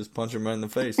 I'll just punch him right in the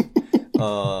face.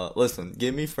 Listen,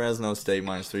 give me Fresno State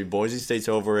 -3. Boise State's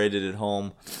overrated at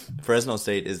home. Fresno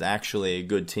State is actually a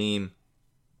good team.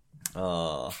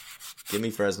 Give me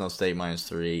Fresno State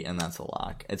 -3, and that's a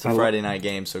lock. It's a Friday night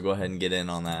game, so go ahead and get in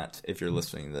on that if you're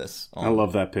listening to this on I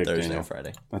love that pick, Thursday Daniel. or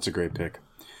Friday. That's a great pick.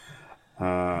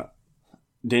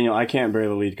 Daniel, I can't bear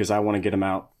the lead because I want to get him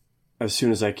out as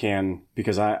soon as I can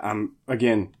because I'm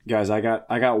again, guys, I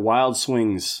got wild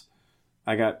swings.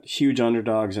 I got huge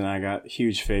underdogs and I got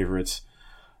huge favorites.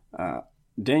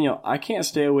 Daniel, I can't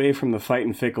stay away from the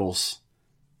Fighting Fickles.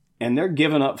 And they're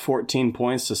giving up 14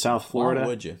 points to South Florida. Why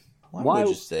would you? Why would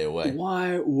you stay away?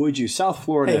 Why would you? South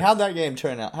Florida. Hey, how'd that game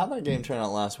turn out? How'd that game turn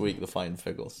out last week, the Fighting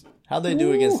Fickles? How'd they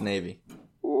do against Navy?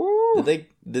 Ooh.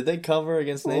 Did they cover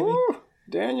against Navy? Ooh.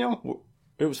 Daniel.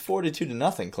 It was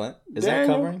 42-0, Clint. Is Daniel.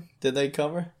 that covering? Did they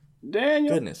cover?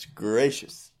 Daniel. Goodness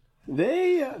gracious.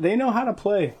 They know how to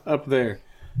play up there.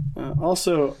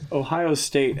 Also, Ohio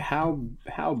State,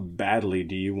 how badly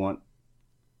do you want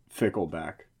Fickle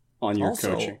back on your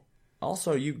coaching?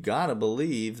 Also, you gotta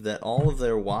believe that all of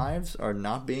their wives are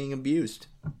not being abused.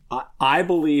 I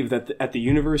believe that at the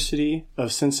University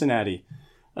of Cincinnati,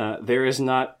 there is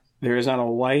not a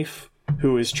wife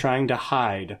who is trying to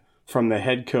hide from the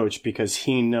head coach because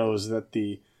he knows that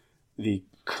the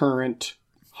current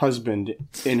husband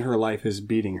in her life is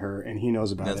beating her, and he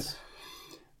knows about it.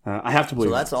 I have to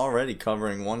believe. So that's already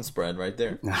covering one spread right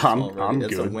there. I'm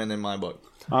That's good. a win in my book.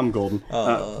 I'm golden.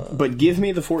 But give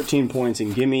me the 14 points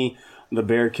and give me the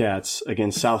Bearcats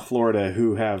against South Florida,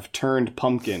 who have turned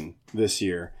pumpkin this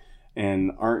year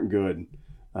and aren't good.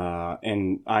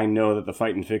 And I know that the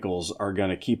Fighting Fickles are going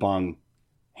to keep on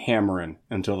hammering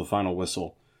until the final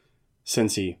whistle.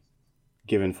 Cincy,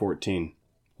 given 14.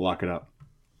 Lock it up.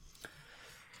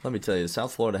 Let me tell you,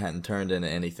 South Florida hadn't turned into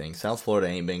anything. South Florida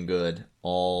ain't been good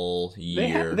all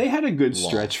year. They had a good long.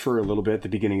 stretch for a little bit at the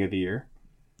beginning of the year.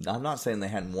 I'm not saying they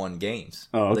hadn't won games.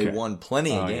 Oh, okay. They won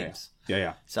plenty of games.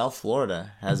 Yeah. South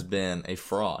Florida has been a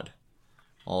fraud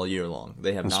all year long.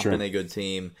 They have not been a good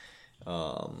team.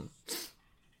 And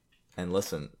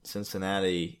listen,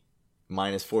 Cincinnati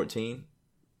 -14.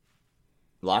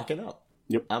 Lock it up.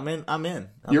 Yep. I'm in.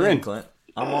 You're in, Clint.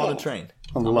 I'm on a train.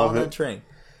 I love it. That train.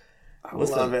 I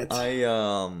love it.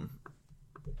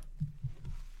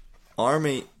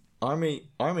 Army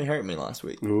hurt me last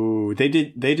week. Ooh, they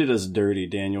did us dirty,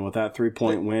 Daniel, with that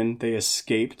 3-point win. They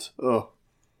escaped. Ugh.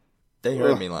 They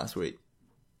hurt me last week.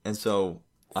 And so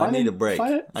I need a break.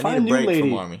 I need a break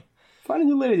from Army. Find a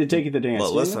new lady to take you to dance.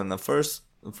 But listen, the first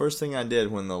thing I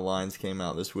did when the lines came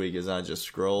out this week is I just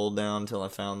scrolled down until I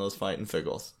found those Fighting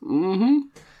Fickles. Mm-hmm.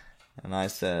 And I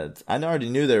said, I already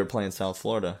knew they were playing South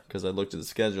Florida because I looked at the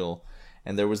schedule,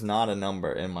 and there was not a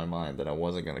number in my mind that I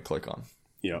wasn't going to click on.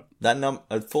 Yep.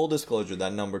 Full disclosure,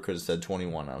 that number could have said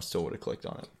 21. I still would have clicked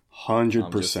on it.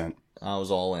 100%. I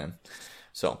was all in.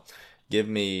 So, give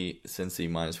me Cincy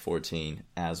 -14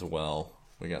 as well.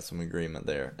 We got some agreement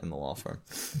there in the law firm.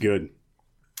 Good.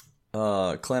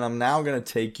 Clint, I'm now going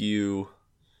to take you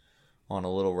on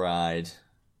a little ride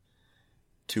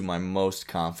to my most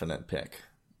confident pick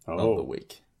of the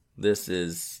week. This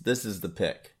is the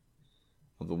pick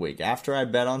of the week. After I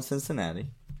bet on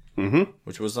Cincinnati,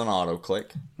 which was an auto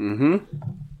click, and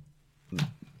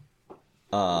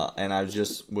I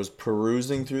just was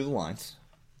perusing through the lines.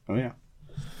 Oh yeah.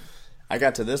 I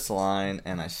got to this line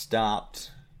and I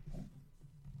stopped,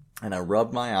 and I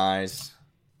rubbed my eyes,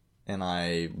 and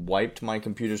I wiped my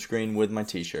computer screen with my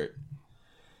t-shirt.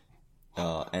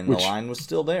 And the line was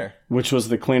still there. Which was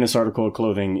the cleanest article of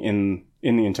clothing in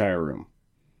the entire room.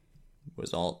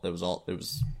 That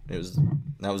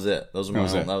was it. That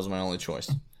was my only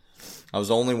choice. I was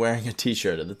only wearing a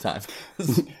t-shirt at the time.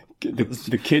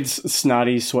 the kid's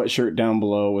snotty sweatshirt down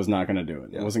below was not going to do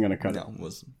it. It wasn't going to cut it. No, it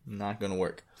was not going to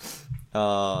work.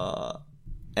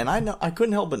 And I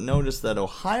couldn't help but notice that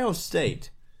Ohio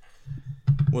State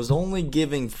was only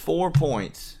giving 4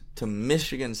 points to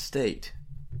Michigan State.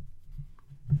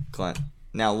 Clint.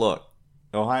 Now look,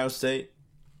 Ohio State,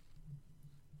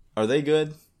 are they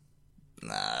good?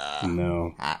 Nah.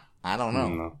 No. I don't know.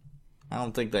 No. I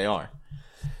don't think they are.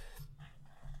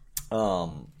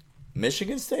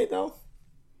 Michigan State, though?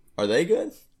 Are they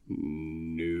good?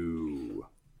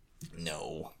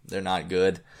 No, they're not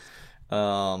good.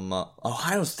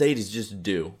 Ohio State is just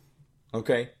due.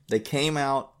 Okay? They came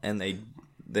out and they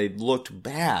looked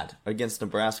bad against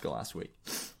Nebraska last week.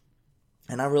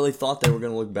 And I really thought they were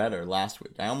going to look better last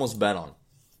week. I almost bet on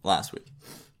last week,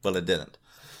 but I didn't.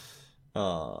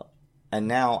 And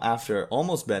now, after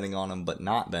almost betting on them, but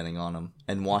not betting on them,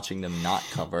 and watching them not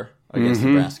cover against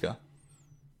Nebraska,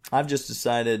 I've just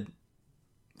decided,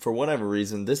 for whatever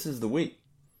reason, this is the week.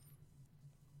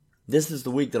 This is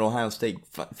the week that Ohio State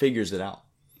figures it out.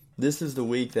 This is the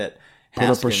week that Put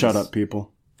up or shut up,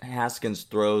 people. Haskins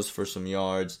throws for some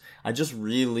yards. I just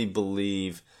really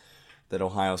believe that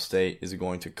Ohio State is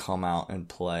going to come out and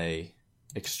play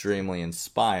extremely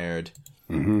inspired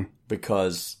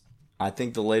because I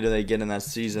think the later they get in that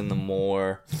season, the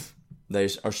more they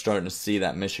are starting to see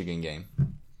that Michigan game.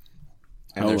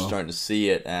 And they're starting to see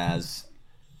it as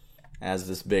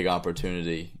this big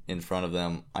opportunity in front of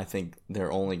them. I think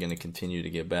they're only going to continue to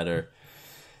get better.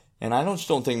 And I just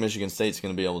don't think Michigan State's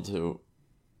going to be able to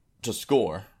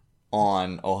score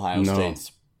on Ohio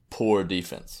State's poor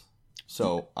defense.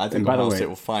 So I think Ohio State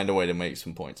will find a way to make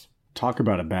some points. Talk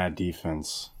about a bad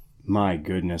defense. My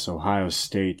goodness, Ohio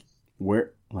State,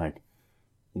 where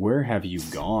have you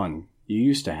gone? You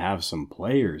used to have some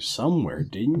players somewhere,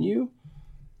 didn't you?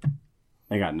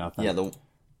 They got nothing. I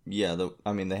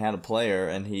mean, they had a player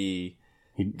and he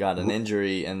got an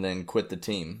injury and then quit the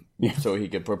team so he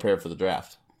could prepare for the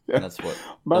draft. And that's what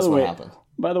happened.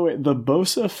 By the way, the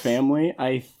Bosa family,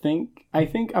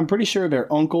 I'm pretty sure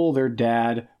their uncle, their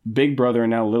dad, big brother,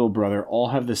 and now little brother all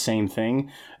have the same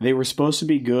thing. They were supposed to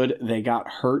be good. They got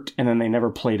hurt, and then they never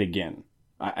played again.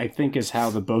 I think is how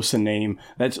the Bosa name,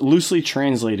 that's loosely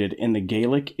translated in the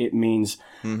Gaelic. It means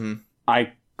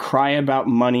I cry about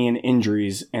money and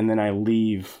injuries, and then I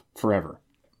leave forever.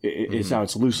 It's how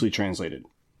it's loosely translated.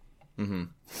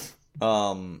 It's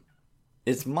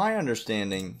my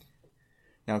understanding...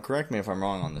 Now, correct me if I'm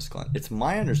wrong on this, Clint. It's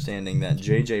my understanding that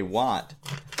J.J. Watt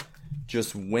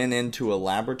just went into a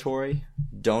laboratory,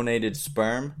 donated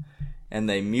sperm, and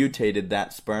they mutated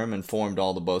that sperm and formed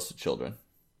all the Bosa children.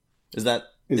 Is that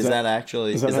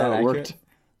how it worked?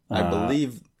 I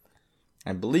believe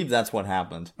that's what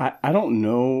happened. I don't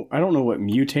know what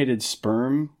mutated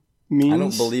sperm means. I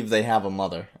don't believe they have a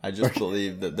mother. I just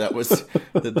believe that was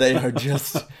that they are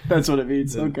just. That's what it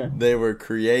means. Okay. They were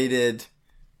created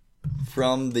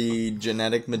from the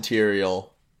genetic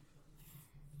material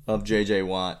of J.J.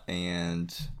 Watt,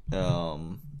 and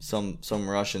some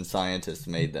Russian scientists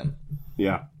made them.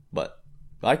 Yeah, but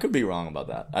I could be wrong about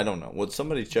that. I don't know. Would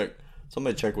somebody check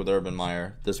with Urban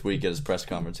Meyer this week at his press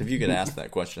conference? If you could ask that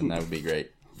question, that would be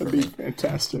great. That'd be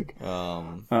fantastic. Give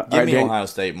me Ohio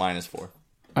State -4.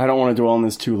 I don't want to dwell on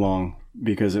this too long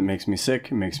because it makes me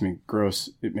sick. It makes me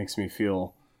gross. It makes me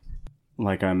feel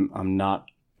like I'm not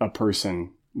a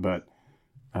person. But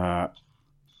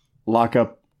lock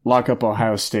up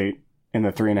Ohio State in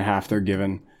the 3.5 they're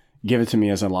given. Give it to me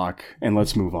as a lock, and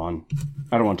let's move on.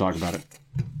 I don't want to talk about it.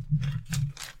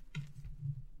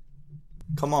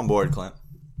 Come on board, Clint.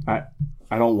 I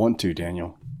don't want to,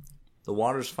 Daniel. The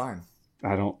water's fine.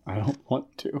 I don't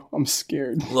want to. I'm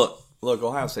scared. Look,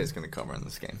 Ohio State's going to cover in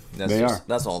this game.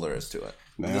 That's all there is to it.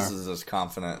 This is as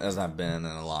confident as I've been in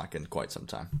a lock in quite some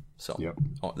time. So,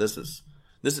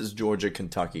 This is Georgia,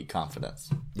 Kentucky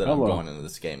confidence that I'm going into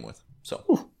this game with.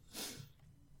 So,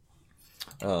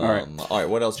 all right.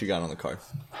 What else you got on the card?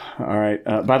 All right.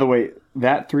 By the way,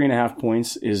 that 3.5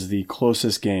 points is the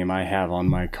closest game I have on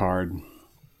my card.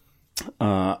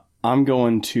 I'm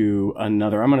going to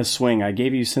another. I'm going to swing. I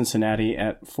gave you Cincinnati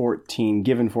at 14,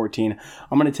 given 14.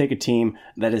 I'm going to take a team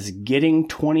that is getting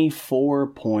 24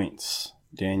 points.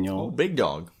 Daniel, big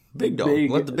dog.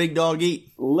 Let the big dog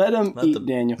eat. Let him eat,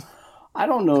 Daniel. I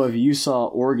don't know if you saw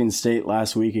Oregon State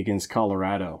last week against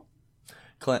Colorado.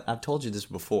 Clint, I've told you this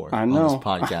before on this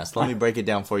podcast. Let me break it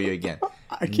down for you again.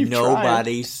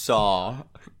 Nobody saw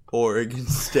Oregon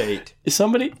State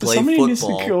Somebody needs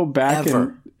to go back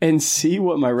and see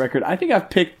what my record... I think I've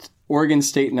picked Oregon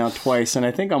State now twice, and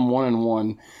I think I'm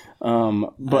 1-1.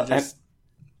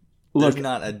 There's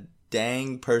not a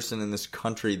dang person in this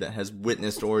country that has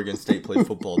witnessed Oregon State play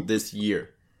football this year.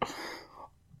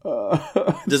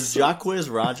 Does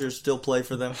Jacquizz Rodgers still play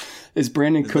for them? Is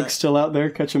Brandon Cook still out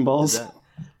there catching balls?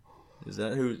 Is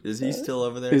that who? Is he still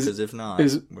over there? Because if not,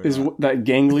 is that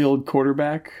gangly old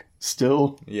quarterback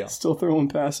still throwing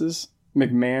passes?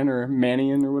 McMahon or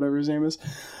Mannion or whatever his name is.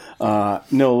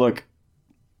 No, look,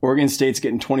 Oregon State's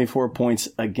getting 24 points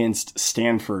against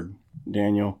Stanford.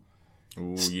 Daniel,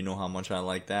 ooh, you know how much I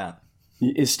like that.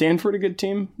 Is Stanford a good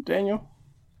team, Daniel?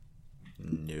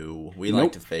 No, we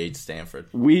like to fade Stanford.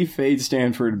 We fade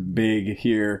Stanford big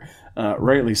here,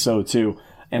 rightly so too.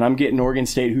 And I'm getting Oregon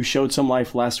State, who showed some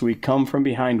life last week, come from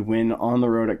behind win on the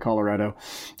road at Colorado.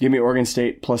 Give me Oregon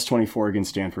State plus 24 against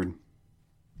Stanford.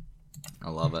 I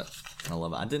love it.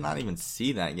 I did not even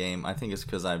see that game. I think it's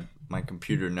because my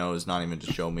computer knows not even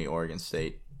to show me Oregon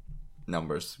State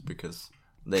numbers because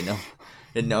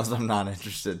it knows I'm not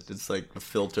interested. It's like a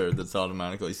filter that's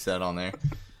automatically set on there.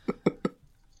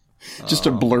 Just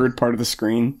a blurred part of the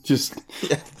screen.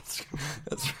 Yeah,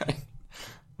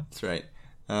 that's right.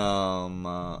 I'm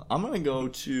gonna go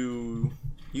to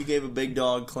You gave a big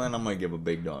dog, Clint. I'm gonna give a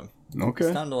big dog. Okay.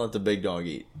 It's time to let the big dog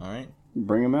eat. All right.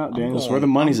 Bring him out, Daniel. That's where the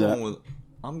money's at.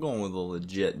 I'm going with a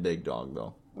legit big dog,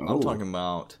 though. Oh. I'm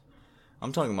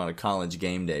talking about a college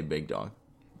game day big dog.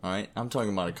 All right. I'm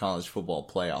talking about a college football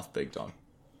playoff big dog.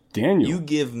 Daniel. You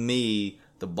give me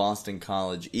the Boston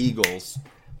College Eagles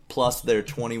plus their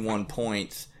 21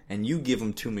 points, and you give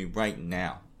them to me right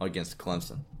now against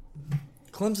Clemson.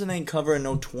 Clemson ain't covering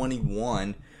no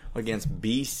 21 against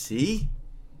BC.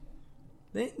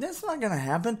 That's not going to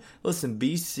happen. Listen,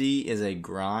 BC is a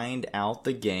grind out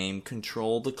the game,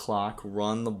 control the clock,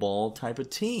 run the ball type of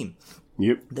team.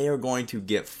 Yep. They are going to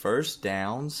get first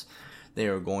downs. They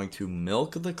are going to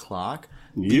milk the clock.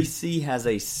 Yep. BC has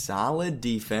a solid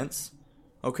defense.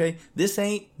 Okay? This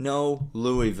ain't no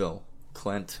Louisville,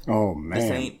 Clint. Oh, man.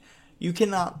 This ain't... You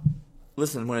cannot...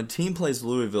 Listen, when a team plays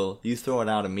Louisville, you throw it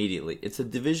out immediately. It's a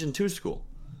Division II school.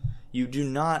 You do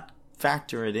not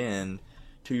factor it in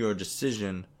to your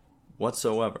decision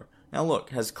whatsoever. Now look,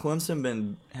 has Clemson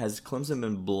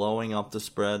been blowing up the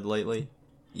spread lately?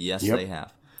 Yes, Yep. they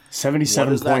have.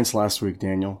 77 points last week,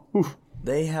 Daniel. Oof.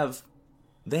 They have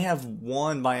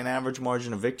won by an average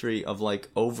margin of victory of like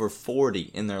over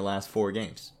 40 in their last 4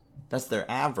 games. That's their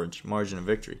average margin of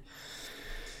victory.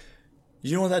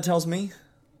 You know what that tells me?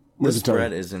 This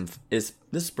spread is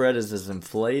as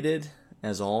inflated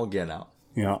as all get out.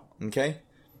 Yeah. Okay?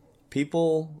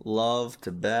 People love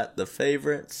to bet the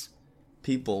favorites.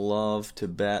 People love to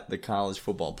bet the college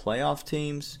football playoff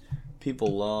teams.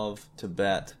 People love to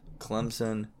bet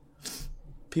Clemson.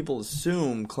 People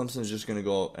assume Clemson's just going to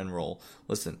go and roll.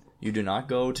 Listen, you do not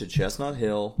go to Chestnut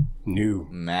Hill,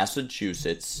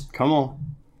 Massachusetts, Come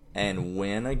on, and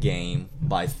win a game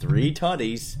by 3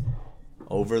 tutties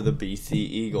over the BC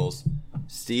Eagles.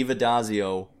 Steve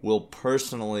Adazio will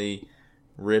personally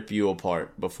rip you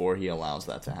apart before he allows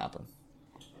that to happen.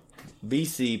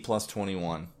 BC plus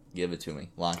 21. Give it to me.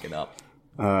 Lock it up.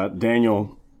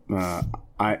 Daniel.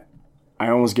 I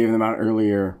almost gave them out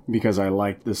earlier because I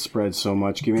liked this spread so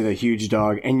much. Give me the huge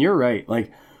dog. And you're right.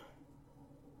 Like,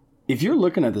 if you're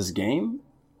looking at this game,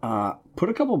 put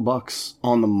a couple bucks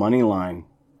on the money line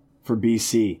for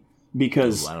BC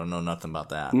because I don't know nothing about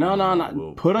that.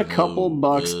 No. Put a couple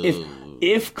bucks.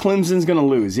 If Clemson's going to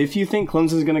lose, if you think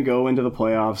Clemson's going to go into the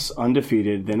playoffs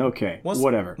undefeated, then okay,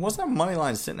 whatever. What's that money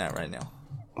line sitting at right now?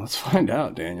 Let's find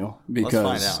out, Daniel. Because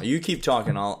let's find out. You keep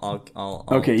talking. I'll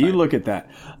okay, you look at that.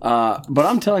 But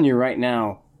I'm telling you right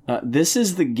now, this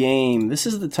is the game. This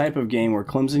is the type of game where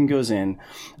Clemson goes in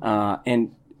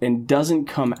and doesn't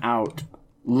come out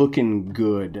looking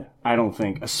good. I don't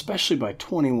think, especially by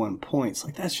 21 points.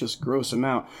 Like, that's just gross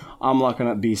amount. I'm locking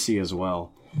up BC as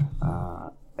well.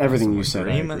 Everything you said.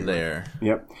 Agreement there.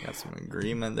 Yep. Got some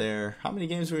agreement there. How many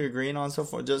games are we agreeing on so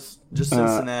far? Just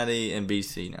Cincinnati and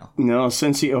BC now. No,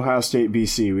 Cincy, Ohio State,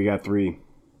 BC. We got 3.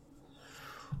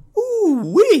 Ooh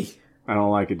wee! I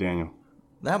don't like it, Daniel.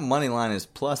 That money line is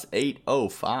plus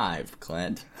 805,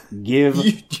 Clint.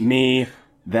 Give me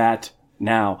that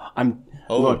now.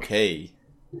 Okay.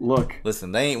 Look.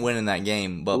 Listen, they ain't winning that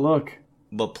game, but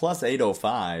plus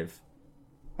 805.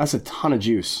 That's a ton of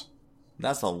juice.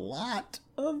 That's a lot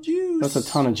of juice. That's a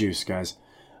ton of juice, guys.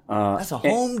 That's a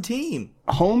home team.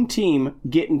 Home team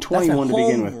getting 21 to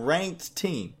begin with. Ranked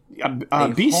team.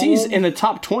 BC's in the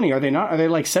top 20, are they not? Are they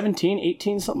like 17,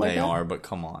 18, something like that? They are, but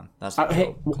come on. That's a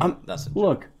joke. That's a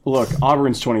joke. Look,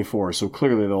 Auburn's 24, so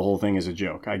clearly the whole thing is a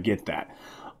joke. I get that.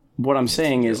 What I'm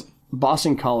saying is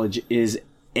Boston College is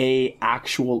a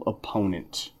actual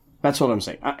opponent. That's what I'm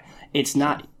saying. It's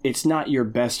not your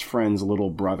best friend's little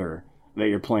brother that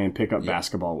you're playing pickup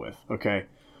basketball with, okay?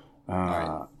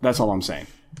 Right. That's all I'm saying.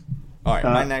 All right,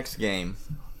 my next game.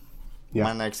 Yeah.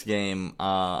 My next game,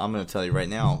 I'm going to tell you right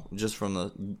now, just from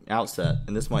the outset,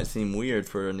 and this might seem weird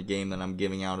for a game that I'm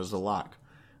giving out as a lock.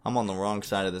 I'm on the wrong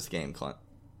side of this game, Clint.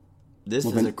 This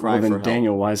is a cry for help.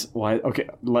 Daniel, why? Okay,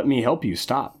 let me help you.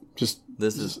 Stop. This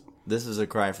is a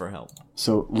cry for help.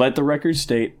 So let the record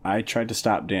state, I tried to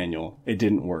stop Daniel. It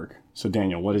didn't work. So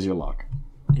Daniel, what is your lock?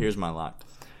 Here's my lock.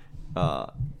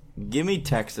 Give me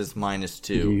Texas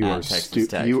 -2 at Texas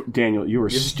Tech. Daniel, you are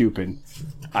stupid.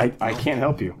 I can't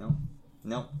help you.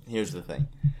 No. Here's the thing.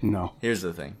 No. Here's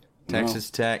the thing.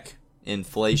 Texas Tech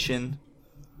inflation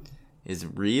is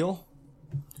real.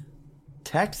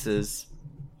 Texas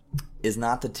is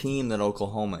not the team that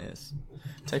Oklahoma is.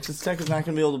 Texas Tech is not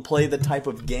going to be able to play the type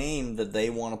of game that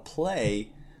they want to play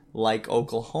like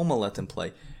Oklahoma let them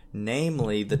play.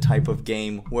 Namely, the type of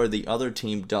game where the other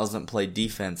team doesn't play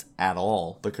defense at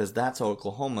all, because that's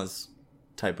Oklahoma's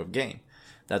type of game.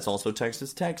 That's also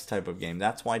Texas Tech's type of game.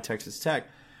 That's why Texas Tech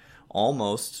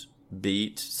almost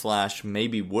beat /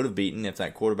 maybe would have beaten if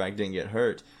that quarterback didn't get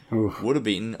hurt. Oof. Would have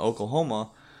beaten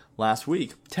Oklahoma last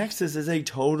week. Texas is a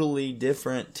totally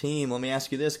different team. Let me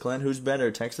ask you this, Clint. Who's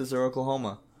better, Texas or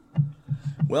Oklahoma?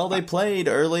 Well, they played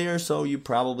earlier, so you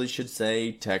probably should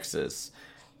say Texas.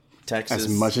 As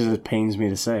much as it pains me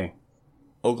to say.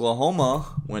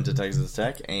 Oklahoma went to Texas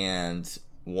Tech and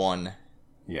won.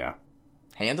 Yeah.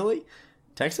 Handily.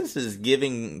 Texas is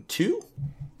giving 2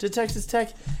 to Texas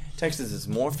Tech. Texas is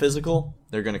more physical.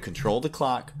 They're going to control the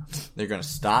clock. They're going to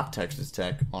stop Texas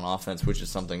Tech on offense, which is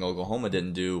something Oklahoma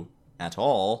didn't do at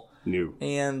all. No.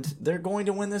 And they're going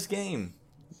to win this game.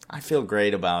 I feel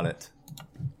great about it.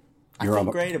 I feel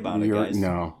great about it, guys.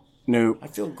 No. Nope. I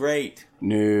feel great.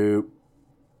 Nope.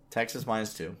 Texas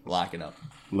 -2. Lock it up.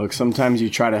 Look, sometimes you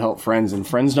try to help friends, and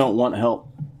friends don't want help.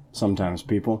 Sometimes,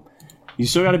 people. You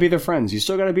still got to be their friends. You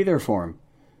still got to be there for them.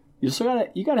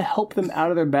 You got to help them out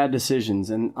of their bad decisions.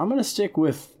 And I'm going to stick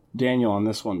with Daniel on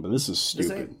this one, but this is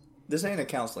stupid. This ain't a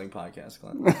counseling podcast,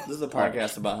 Clint. This is a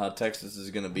podcast about how Texas is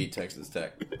going to beat Texas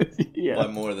Tech by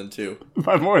more than 2.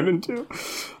 By more than 2.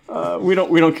 We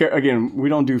don't care. Again, we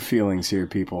don't do feelings here,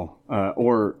 people,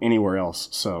 or anywhere else.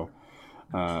 So,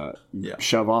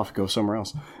 shove off, go somewhere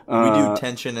else. We do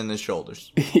tension in the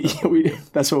shoulders.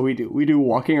 That's what we do. We do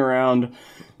walking around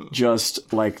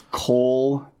just like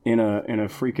coal in a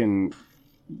freaking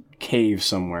cave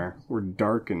somewhere. We're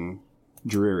dark and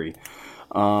dreary.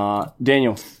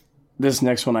 Daniel, this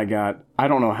next one I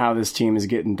don't know how this team is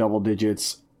getting double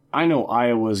digits. I know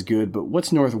Iowa's good, but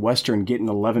what's Northwestern getting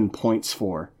 11 points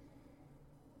for?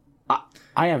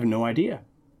 I have no idea.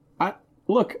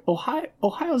 Look,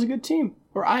 Ohio's a good team.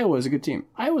 Or Iowa's a good team.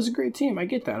 Iowa's a great team. I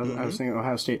get that. I was thinking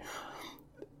Ohio State.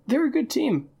 They're a good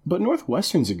team, but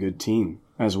Northwestern's a good team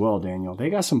as well, Daniel. They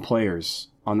got some players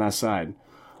on that side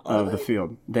of the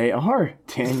field. They are,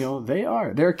 Daniel. They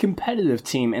are. They're a competitive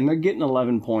team, and they're getting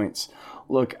 11 points.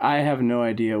 Look, I have no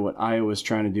idea what Iowa's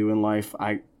trying to do in life.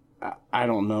 I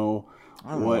don't know.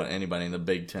 I don't know what anybody in the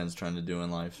Big Ten's trying to do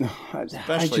in life.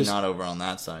 Especially not over on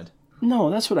that side. No,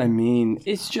 that's what I mean.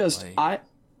 It's just,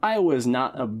 Iowa's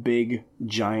not a big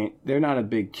giant. They're not a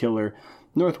big killer.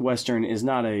 Northwestern is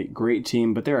not a great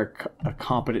team, but they're a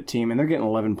competent team, and they're getting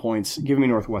 11 points. Give me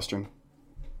Northwestern.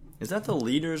 Is that the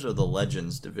leaders or the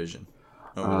legends division?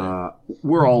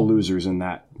 We're all losers in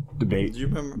that debate. Do you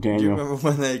remember, Daniel? Do you remember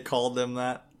when they called them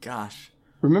that? Gosh.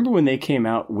 Remember when they came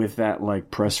out with that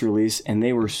like press release and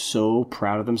they were so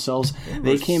proud of themselves?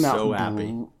 They came out so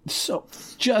happy. So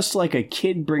just like a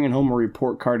kid bringing home a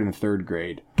report card in 3rd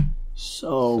grade.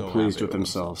 So pleased with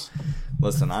themselves.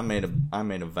 Listen, I made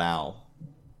a vow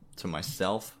to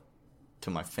myself, to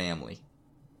my family,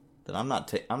 that I'm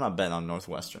not betting on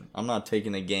Northwestern. I'm not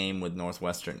taking a game with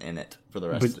Northwestern in it for the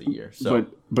rest of the year. So,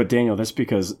 but Daniel, that's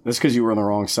because you were on the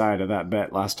wrong side of that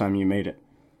bet last time you made it.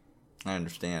 I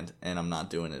understand, and I'm not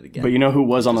doing it again. But you know who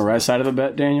was on the right side of the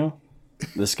bet, Daniel?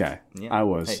 This guy. Yeah. I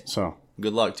was. Hey, so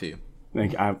good luck to you.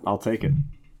 I'll take it.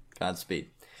 Godspeed.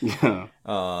 Yeah.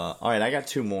 All right, I got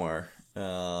 2 more,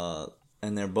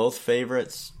 and they're both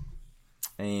favorites.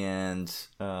 And this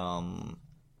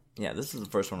is the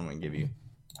first one I'm going to give you.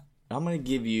 I'm going to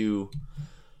give you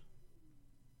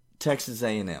Texas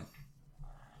A&M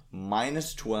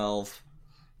 -12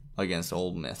 against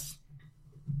Ole Miss.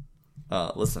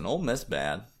 Listen, Ole Miss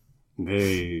bad.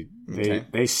 They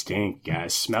stink,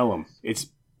 guys. Smell them.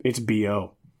 It's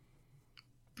BO.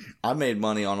 I made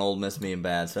money on Ole Miss being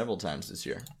bad several times this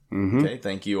year. Mm-hmm. Okay,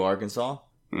 thank you, Arkansas.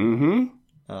 Mm-hmm.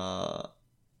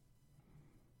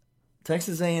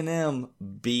 Texas A&M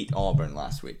beat Auburn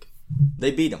last week.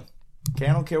 They beat them. Okay,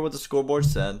 I don't care what the scoreboard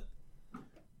said.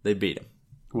 They beat them.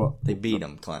 Well, they beat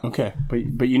them, Clint. Okay,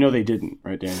 but you know they didn't,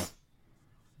 right, Daniel?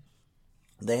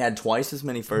 They had twice as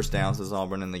many first downs as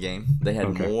Auburn in the game. They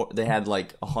had more. They had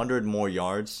like 100 more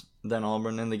yards than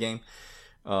Auburn in the game.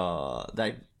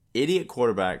 That idiot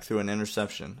quarterback threw an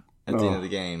interception at the end of the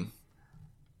game,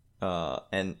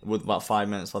 and with about 5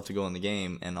 minutes left to go in the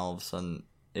game, and all of a sudden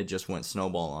it just went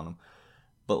snowball on them.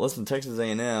 But listen, Texas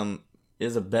A&M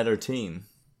is a better team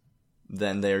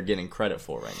than they're getting credit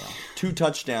for right now. 2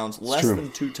 touchdowns, less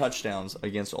than 2 touchdowns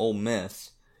against Ole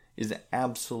Miss is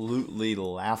absolutely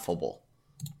laughable.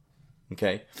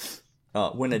 Okay?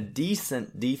 When a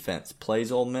decent defense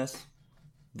plays Ole Miss,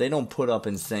 they don't put up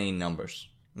insane numbers.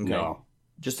 Okay? No.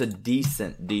 Just a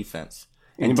decent defense.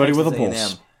 Anybody with a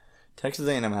pulse. Texas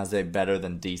A&M has a better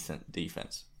than decent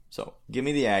defense. So, give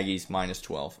me the Aggies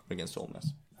 -12 against Ole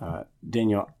Miss.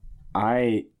 Daniel,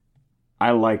 I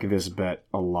like this bet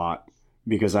a lot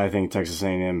because I think Texas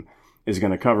A&M is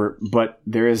going to cover. But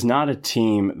there is not a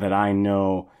team that I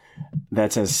know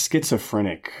that's as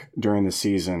schizophrenic during the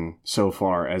season so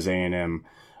far as A&M.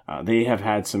 They have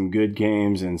had some good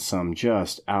games and some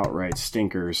just outright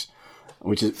stinkers,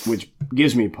 which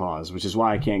gives me pause, which is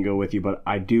why I can't go with you, but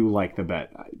I do like the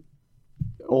bet.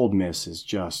 Ole Miss is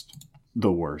just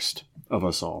the worst of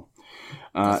us all.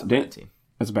 That's a bad team.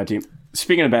 That's a bad team.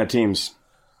 Speaking of bad teams,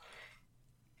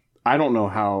 I don't know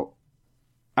how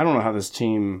this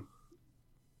team.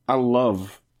 I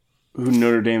love who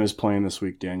Notre Dame is playing this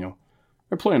week, Daniel.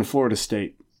 They're playing Florida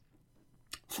State.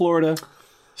 Florida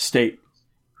State.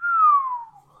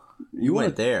 You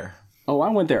went there. Oh, I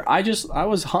went there. I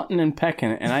was hunting and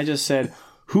pecking, and I just said,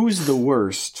 who's the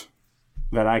worst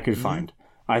that I could find?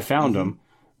 I found them.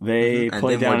 They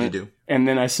played down. What'd you do? And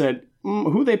then I said,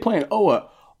 who they playing? Oh,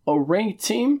 a ranked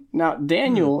team? Now,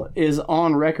 Daniel is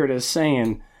on record as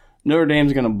saying Notre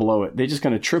Dame's going to blow it. They're just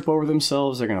going to trip over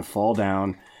themselves. They're going to fall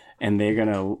down, and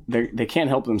they can't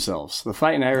help themselves. The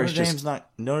Fighting Irish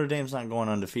Notre Dame's not going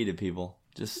undefeated, people.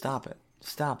 Just stop it.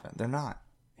 Stop it. They're not.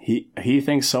 He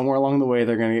thinks somewhere along the way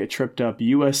they're going to get tripped up.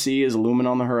 USC is looming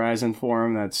on the horizon for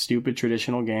him. That stupid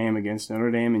traditional game against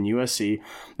Notre Dame and USC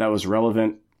that was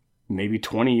relevant maybe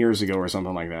 20 years ago or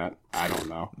something like that. I don't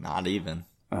know. Not even.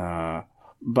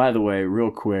 By the way,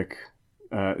 real quick,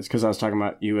 it's because I was talking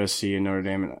about USC and Notre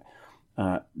Dame.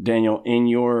 Daniel, in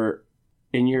your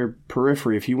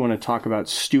periphery, if you want to talk about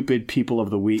stupid people of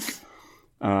the week,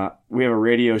 we have a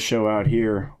radio show out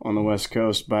here on the West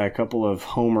Coast by a couple of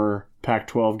Homer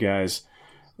Pac-12 guys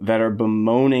that are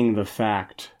bemoaning the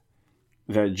fact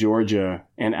that Georgia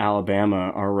and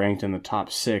Alabama are ranked in the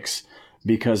top 6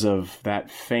 because of that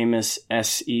famous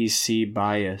SEC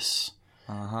bias.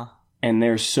 Uh-huh. And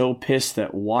they're so pissed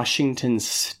that Washington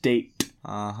State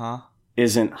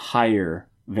isn't higher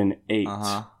than 8,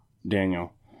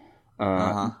 Daniel.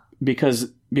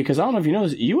 Because I don't know if you know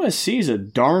this, USC is a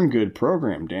darn good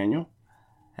program, Daniel.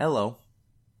 Hello.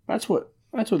 That's what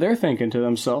they're thinking to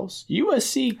themselves.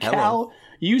 USC, Cal, Hello.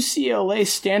 UCLA,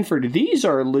 Stanford, these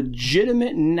are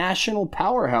legitimate national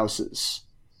powerhouses.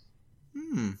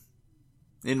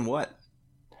 In what?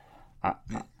 I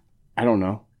don't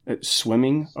know.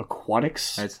 Swimming,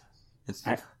 aquatics. I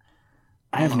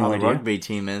have no idea. The rugby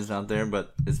team is out there,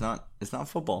 but it's not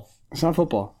football. It's not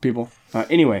football, people.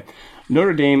 Anyway,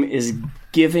 Notre Dame is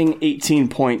giving 18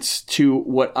 points to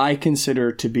what I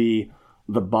consider to be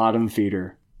the bottom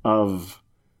feeder of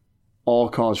all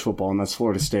college football, and that's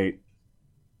Florida State.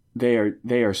 They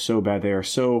are so bad. They are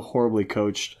so horribly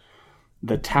coached.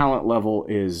 The talent level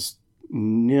is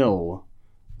nil,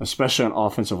 especially on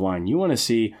offensive line. You want to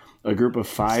see a group of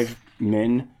 5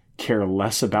 men care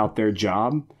less about their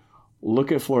job?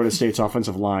 Look at Florida State's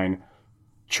offensive line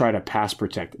try to pass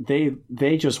protect.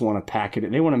 They just want to pack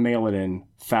it. They want to mail it in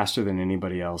faster than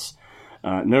anybody else.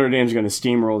 Notre Dame's going to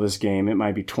steamroll this game. It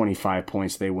might be 25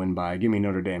 points they win by. Give me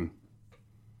Notre Dame.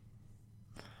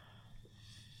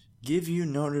 Give you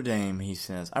Notre Dame, he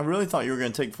says. I really thought you were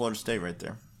going to take Florida State right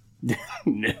there.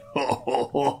 No.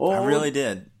 I really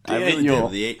did. Daniel. I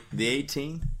really did. The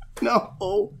 18?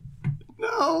 No.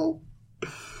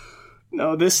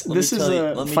 This is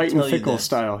a fight and fickle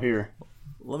style here.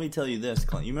 Let me tell you this,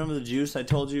 Clint. You remember the juice I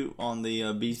told you on the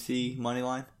BC money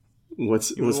line? What's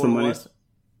the money?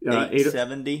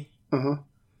 870.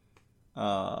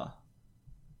 Uh-huh.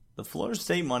 The Florida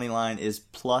State money line is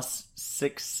plus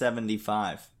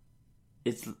 675.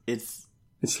 It's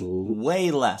way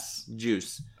less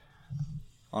juice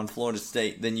on Florida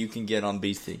State than you can get on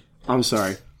BC. I'm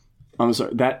sorry.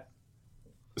 That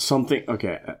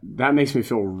makes me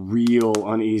feel real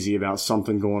uneasy about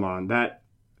something going on. That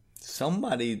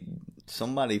somebody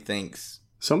thinks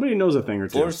somebody knows a thing or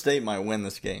two. Florida State might win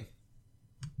this game.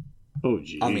 Oh,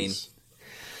 jeez. I mean,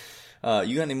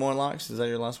 you got any more locks? Is that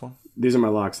your last one? These are my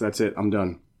locks. That's it. I'm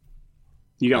done.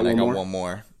 You got one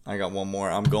more? I got one more.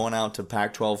 I'm going out to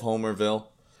Pac-12 Homerville.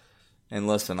 And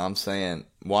listen, I'm saying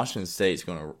Washington State's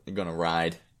gonna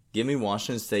ride. Give me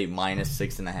Washington State minus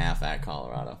 6.5 at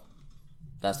Colorado.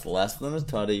 That's less than a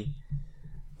tutty.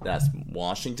 That's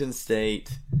Washington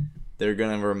State. They're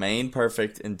gonna remain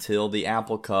perfect until the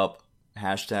Apple Cup.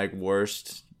 Hashtag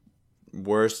worst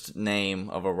name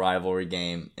of a rivalry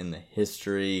game in the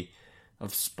history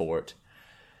of sport.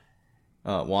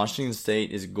 Washington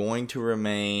State is going to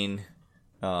remain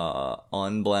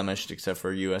unblemished, except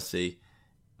for USC,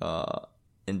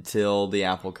 until the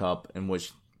Apple Cup,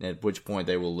 at which point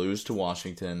they will lose to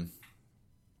Washington.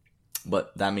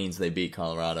 But that means they beat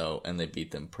Colorado, and they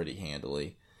beat them pretty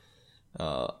handily.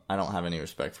 I don't have any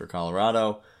respect for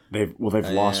Colorado. They've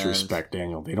lost respect,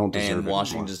 Daniel. They don't deserve it. And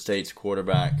Washington State's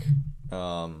quarterback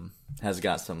has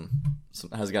got some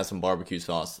has got some barbecue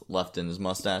sauce left in his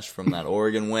mustache from that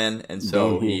Oregon win, and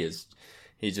so he's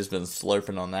just been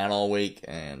slurping on that all week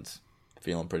and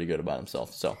feeling pretty good about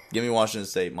himself. So give me Washington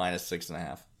State minus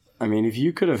 6.5. I mean, if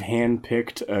you could have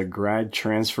handpicked a grad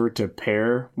transfer to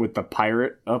pair with the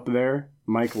pirate up there,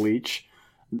 Mike Leach,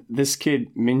 this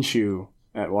kid Minshew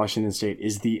at Washington State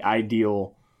is the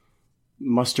ideal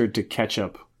mustard to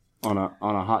ketchup on a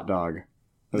hot dog.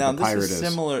 Now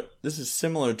this is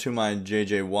similar to my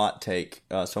JJ Watt take,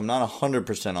 so I'm not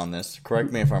 100% on this.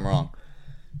 Correct me if I'm wrong.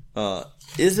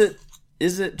 Is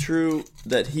it true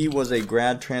that he was a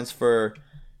grad transfer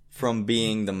from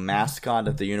being the mascot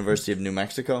at the University of New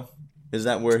Mexico? Is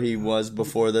that where he was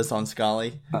before this on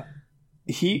Scully?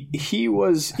 He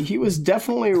was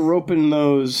definitely roping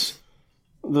those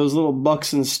little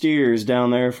bucks and steers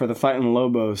down there for the Fighting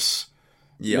Lobos.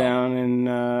 Yeah. Down in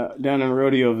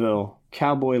Rodeoville,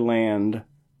 Cowboy Land.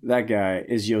 That guy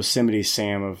is Yosemite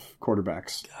Sam of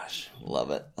quarterbacks. Gosh,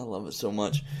 love it. I love it so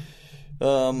much.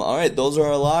 All right, those are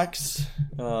our locks.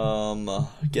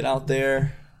 Get out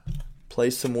there,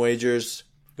 place some wagers.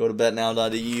 Go to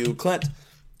betnow.eu. Clint,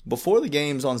 before the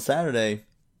games on Saturday,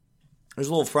 there's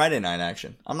a little Friday night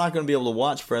action. I'm not going to be able to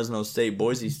watch Fresno State,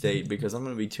 Boise State, because I'm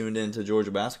going to be tuned in to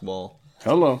Georgia basketball.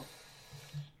 Hello.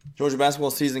 Georgia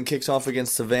basketball season kicks off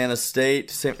against Savannah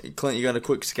State. Clint, you got a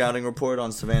quick scouting report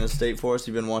on Savannah State for us?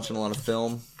 You've been watching a lot of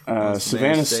film.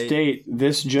 Savannah State,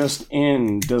 this just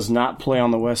in, does not play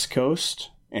on the West Coast,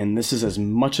 and this is as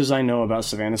much as I know about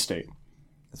Savannah State.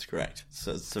 That's correct.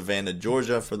 So Savannah,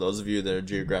 Georgia, for those of you that are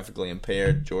geographically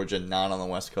impaired. Georgia not on the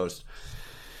West Coast.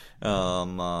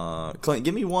 Clint,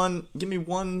 give me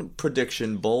one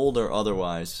prediction, bold or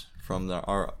otherwise, from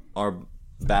our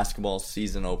basketball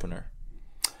season opener.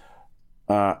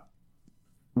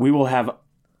 We will have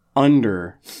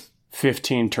under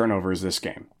 15 turnovers this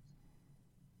game.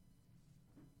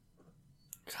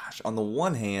 Gosh, on the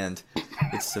one hand,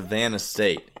 it's Savannah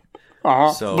State.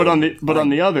 So but on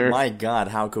the other, my God,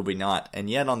 how could we not? And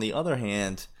yet, on the other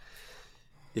hand,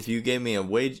 if you gave me a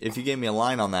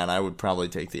line on that, I would probably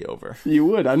take the over. You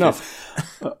would, I know.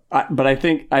 But I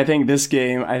think this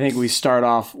game, we start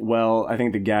off well. I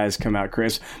think the guys come out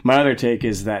crisp. My other take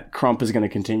is that Crump is going to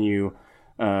continue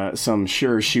some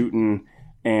sure shooting,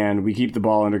 and we keep the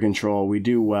ball under control. We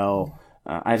do well.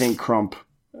 I think Crump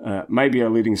might be our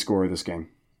leading scorer this game.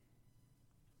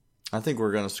 I think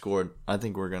we're going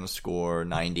to score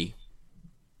 90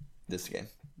 this game.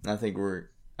 I think we're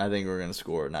going to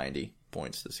score 90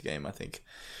 points this game. I think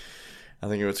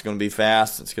it's going to be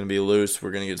fast. It's going to be loose.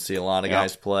 We're going to get to see a lot of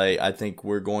guys play. I think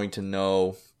we're going to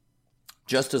know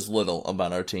just as little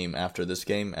about our team after this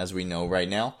game as we know right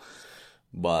now.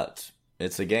 But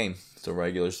it's a game. It's a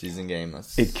regular season game.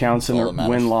 It counts in the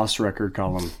win-loss record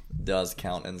column. It does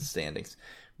count in the standings.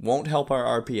 Won't help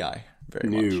our RPI very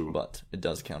much, but it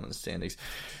does count in the standings.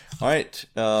 All right.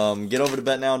 Get over to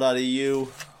betnow.eu.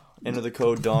 Enter the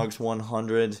code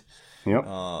DOGS100. Yep.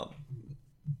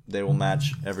 They will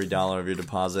match every dollar of your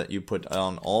deposit. You put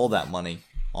on all that money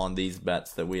on these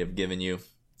bets that we have given you,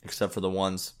 except for the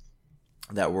ones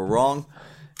that were wrong,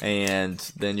 and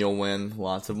then you'll win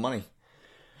lots of money.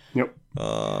 Yep.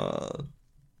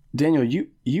 Daniel,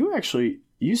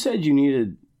 you said you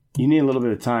need a little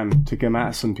bit of time to come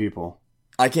at some people.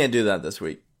 I can't do that this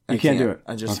week. I can't do it.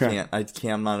 I just can't.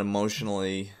 I'm not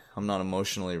emotionally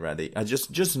ready. I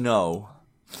just know,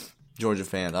 Georgia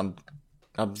fan,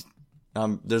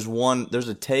 there's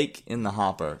a take in the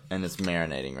hopper, and it's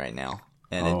marinating right now.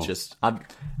 And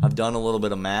I've done a little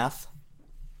bit of math,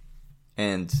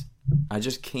 and I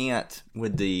just can't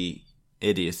with the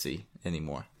idiocy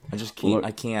anymore. I just can't.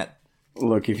 I can't.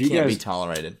 Look, if you guys be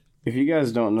tolerated. If you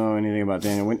guys don't know anything about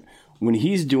Daniel, when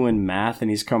he's doing math and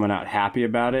he's coming out happy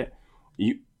about it,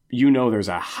 you know there's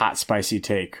a hot spicy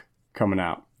take coming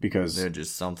out because there's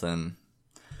just something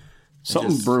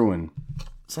brewing.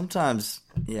 Sometimes,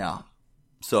 yeah.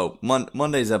 So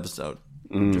Monday's episode.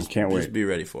 Can't wait. Just be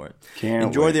ready for it.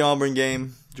 Enjoy the Auburn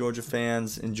game, Georgia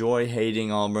fans. Enjoy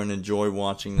hating Auburn. Enjoy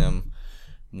watching them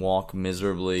walk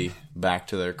miserably back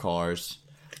to their cars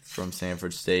from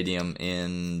Sanford Stadium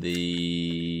in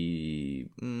the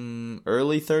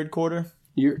early third quarter.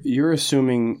 You're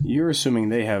assuming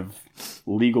they have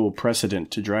legal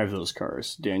precedent to drive those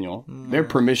cars, Daniel. Their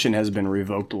permission has been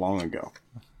revoked long ago.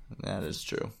 That is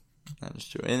true.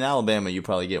 In Alabama, you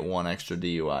probably get one extra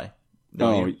DUI.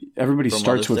 Everybody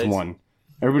starts with one.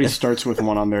 Everybody starts with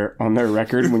one on their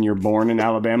record when you're born in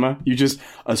Alabama. You just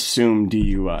assume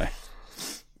DUI.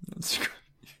 That's right.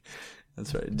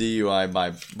 DUI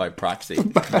by proxy,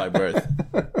 by birth.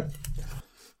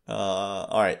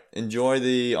 All right. Enjoy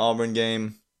the Auburn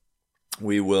game.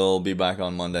 We will be back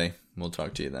on Monday We'll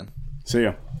talk to you then. See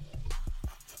ya.